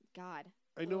 Also, God.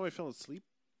 I know I fell asleep,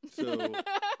 so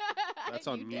that's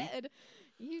on me.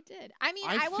 You did. I mean,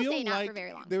 I will say not for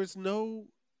very long. There's no...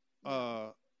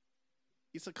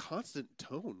 it's a constant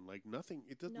tone. Like, nothing...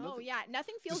 It doesn't. No, yeah.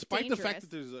 Nothing feels despite dangerous. The fact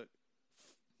that there's a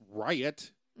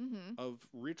riot of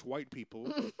rich white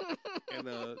people and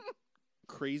a...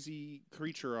 crazy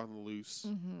creature on the loose.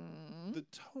 The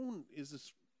tone is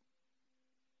this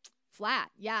Flat.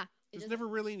 Yeah. There's never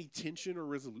really any tension or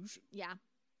resolution. Yeah.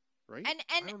 Right? And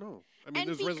I don't know. I mean,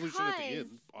 there's resolution at the end,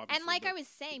 obviously. And like I was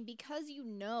saying, because you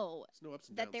know no ups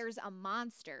and that downs. there's a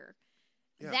monster,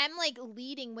 Yeah. them like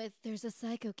leading with there's a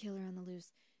psycho killer on the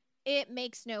loose. It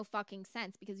makes no fucking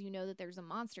sense because you know that there's a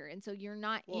monster, and so you're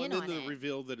not in on it. And then the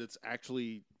reveal that it's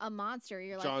actually a monster.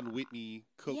 You're John like, Whitney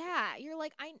Cook. Yeah, you're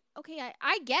like,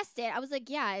 I guessed it. I was like,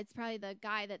 yeah, it's probably the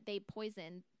guy that they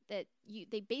poisoned. That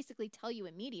they basically tell you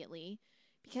immediately,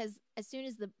 because as soon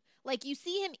as you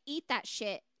see him eat that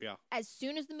shit. Yeah. As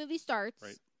soon as the movie starts.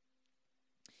 Right.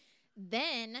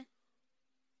 Then,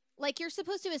 like, you're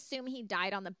supposed to assume he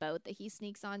died on the boat that he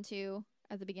sneaks onto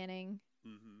at the beginning.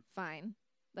 Mm-hmm. Fine.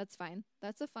 That's fine.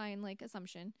 That's a fine, like,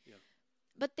 assumption. Yeah.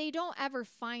 But they don't ever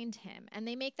find him. And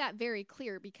they make that very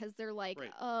clear because they're like,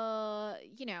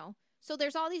 you know. So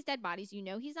there's all these dead bodies. You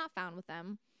know he's not found with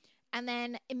them. And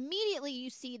then immediately you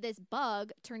see this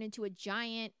bug turn into a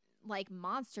giant, like,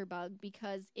 monster bug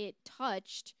because it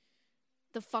touched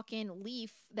the fucking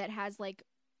leaf that has, like,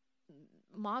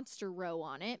 Monster Row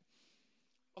on it.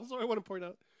 Also, I want to point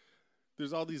out,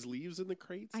 there's all these leaves in the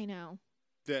crates. I know.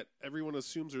 That everyone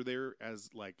assumes are there as,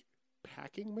 like,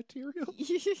 packing material.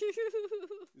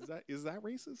 Is that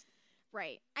racist?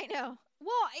 Right. I know.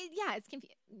 Well, it's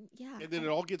confusing. Yeah. And then it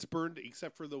all gets burned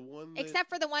except for the one. Except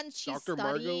for the ones she's Dr.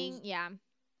 studying. Margot's? Yeah.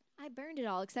 I burned it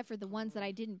all except for the ones that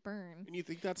I didn't burn. And you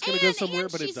think that's going to go somewhere,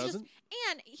 but it doesn't?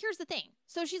 And here's the thing.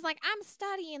 So she's like, I'm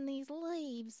studying these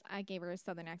leaves. I gave her a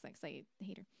southern accent because I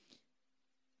hate her.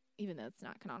 Even though it's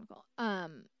not canonical.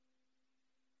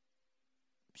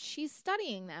 She's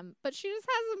studying them, but she just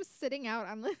has them sitting out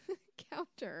on the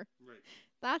counter. Right.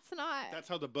 That's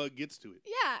how the bug gets to it.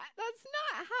 Yeah, that's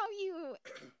not how you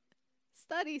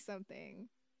study something.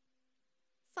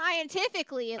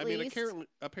 Scientifically, at least. I mean,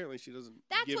 apparently she doesn't.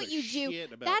 That's give what a you shit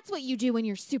do. About... That's what you do when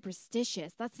you're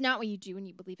superstitious. That's not what you do when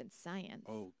you believe in science.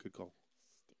 Oh, good call.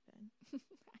 Stupid.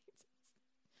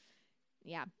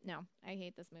 Yeah, no, I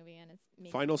hate this movie, and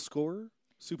it's Final score: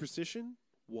 Superstition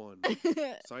 1,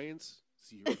 Science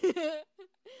 0.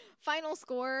 Final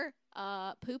score: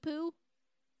 poo poo.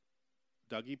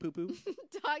 Doggy poo poo.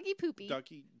 Doggy poopy.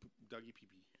 Doggy pee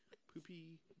pee.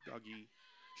 Poopy doggy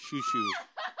shoo shoo.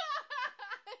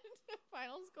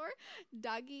 Final score: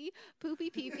 doggy poopy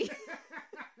pee pee.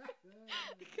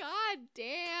 God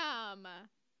damn.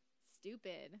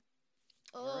 Stupid.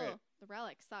 Oh, right. The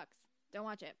Relic sucks. Don't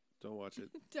watch it. Don't watch it.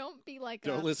 Don't be like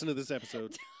Don't us. listen to this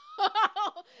episode.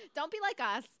 Don't be like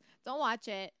us. Don't watch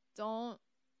it. Don't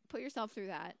put yourself through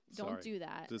that. Don't do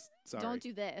that. Sorry. Don't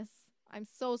do this. I'm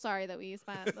so sorry that we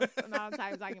spent this amount of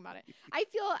time talking about it. I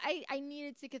feel I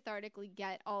needed to cathartically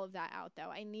get all of that out, though.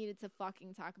 I needed to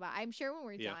fucking talk about it. I'm sure when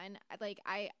we're done,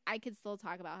 I could still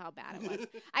talk about how bad it was.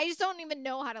 I just don't even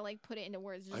know how to, like, put it into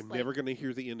words. Just, I'm never going to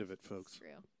hear the end of it, folks. It's true.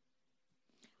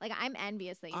 Like, I'm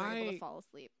envious that you were able to fall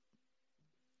asleep.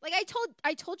 Like,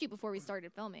 I told you before we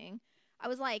started filming, I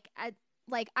was like, I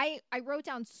wrote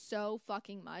down so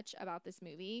fucking much about this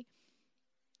movie,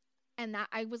 and that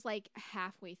I was like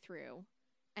halfway through,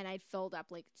 and I'd filled up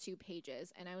like 2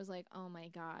 pages, and I was like, oh my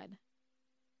God.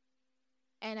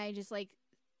 And I just like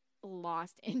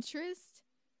lost interest.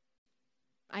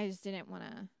 I just didn't want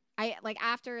to.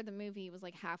 After the movie was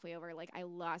like halfway over, like I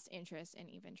lost interest in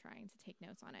even trying to take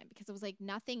notes on it because it was like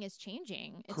nothing is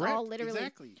changing. It's Correct. all literally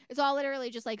Exactly. It's all literally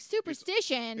just like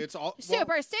superstition. It's all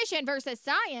superstition versus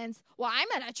science. Well, I'm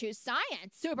gonna choose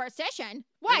science. Superstition.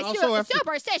 Why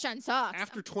superstition sucks.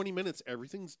 After 20 minutes,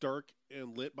 everything's dark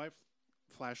and lit by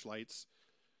flashlights,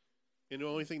 and the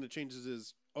only thing that changes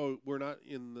is we're not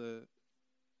in the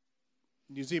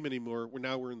museum anymore.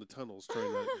 We're in the tunnels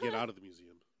trying to get out of the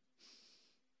museum.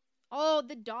 Oh,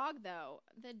 the dog, though.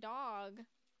 The dog.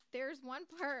 There's one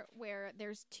part where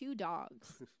there's 2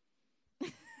 dogs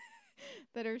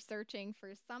that are searching for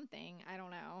something. I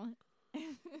don't know.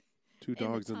 2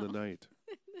 dogs in the night.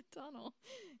 In the tunnel.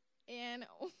 And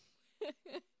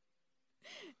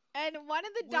one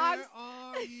of the dogs... Where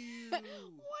are you? One of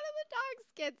the dogs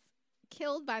gets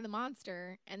killed by the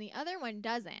monster, and the other one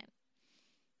doesn't.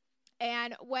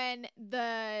 And when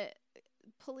the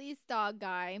police dog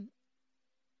guy...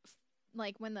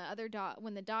 Like when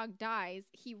the dog dies,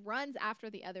 he runs after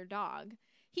the other dog.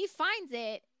 He finds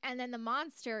it, and then the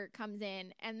monster comes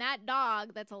in, and that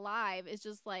dog that's alive is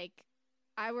just like,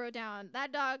 I wrote down,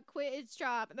 that dog quit its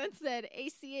job, and then said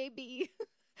ACAB.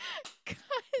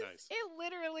 Nice. It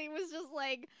literally was just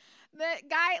like, the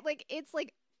guy, like, it's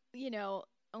like,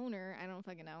 owner, I don't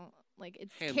fucking know, like,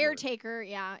 its caretaker,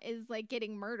 is like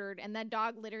getting murdered, and that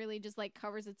dog literally just like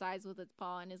covers its eyes with its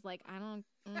paw and is like, I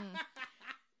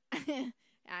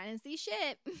I didn't see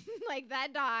shit. Like,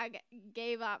 that dog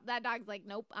gave up. That dog's like,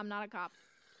 nope, I'm not a cop.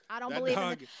 I don't believe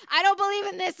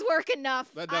in this work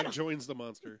enough. That dog joins the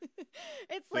monster.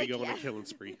 It's they like, go on a killing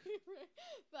spree.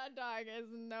 That dog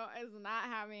is not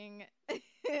having.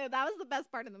 That was the best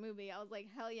part of the movie. I was like,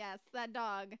 hell yes, that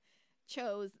dog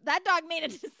made a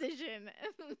decision.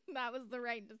 That was the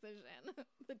right decision.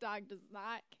 The dog does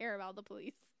not care about the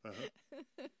police.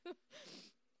 Uh-huh.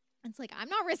 It's like, I'm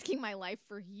not risking my life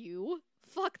for you.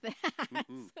 Fuck that.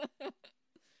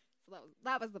 So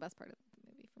that was the best part of the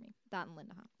movie for me. That and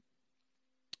Linda Hunt.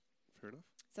 Fair enough.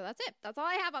 So that's it. That's all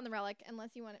I have on the Relic,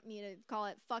 unless you want me to call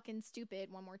it fucking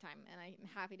stupid one more time, and I'm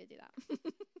happy to do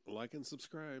that. Like and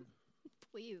subscribe.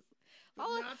 Please.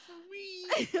 Not for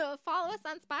me. Follow us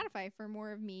on Spotify for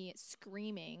more of me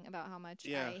screaming about how much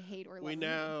I hate or love We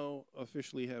now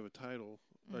officially have a title,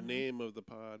 a name of the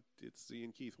pod. It's Z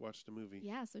and Keith Watch the Movie.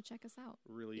 Yeah, so check us out.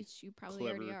 Really Which you probably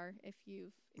clever. already are if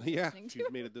you've If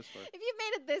you've made it this far. If you've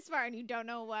made it this far and you don't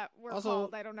know what we're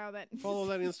called, I don't know that. Follow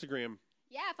that Instagram.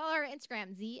 Yeah, follow our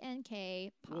Instagram,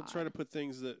 ZNK Pod. We'll try to put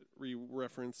things that we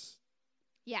reference.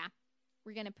 Yeah.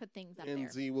 We're going to put things up there. And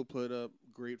Z will put up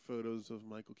great photos of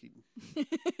Michael Keaton.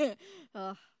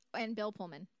 And Bill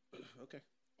Pullman. Okay.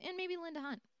 And maybe Linda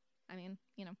Hunt. I mean,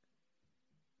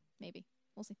 maybe.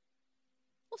 We'll see.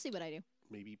 We'll see what I do.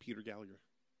 Maybe Peter Gallagher.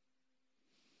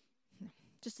 No,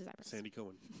 just as I was. Sandy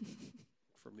Cohen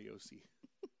from the OC.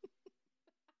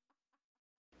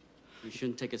 You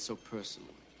shouldn't take it so personal.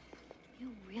 You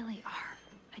really are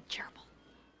a gerbil.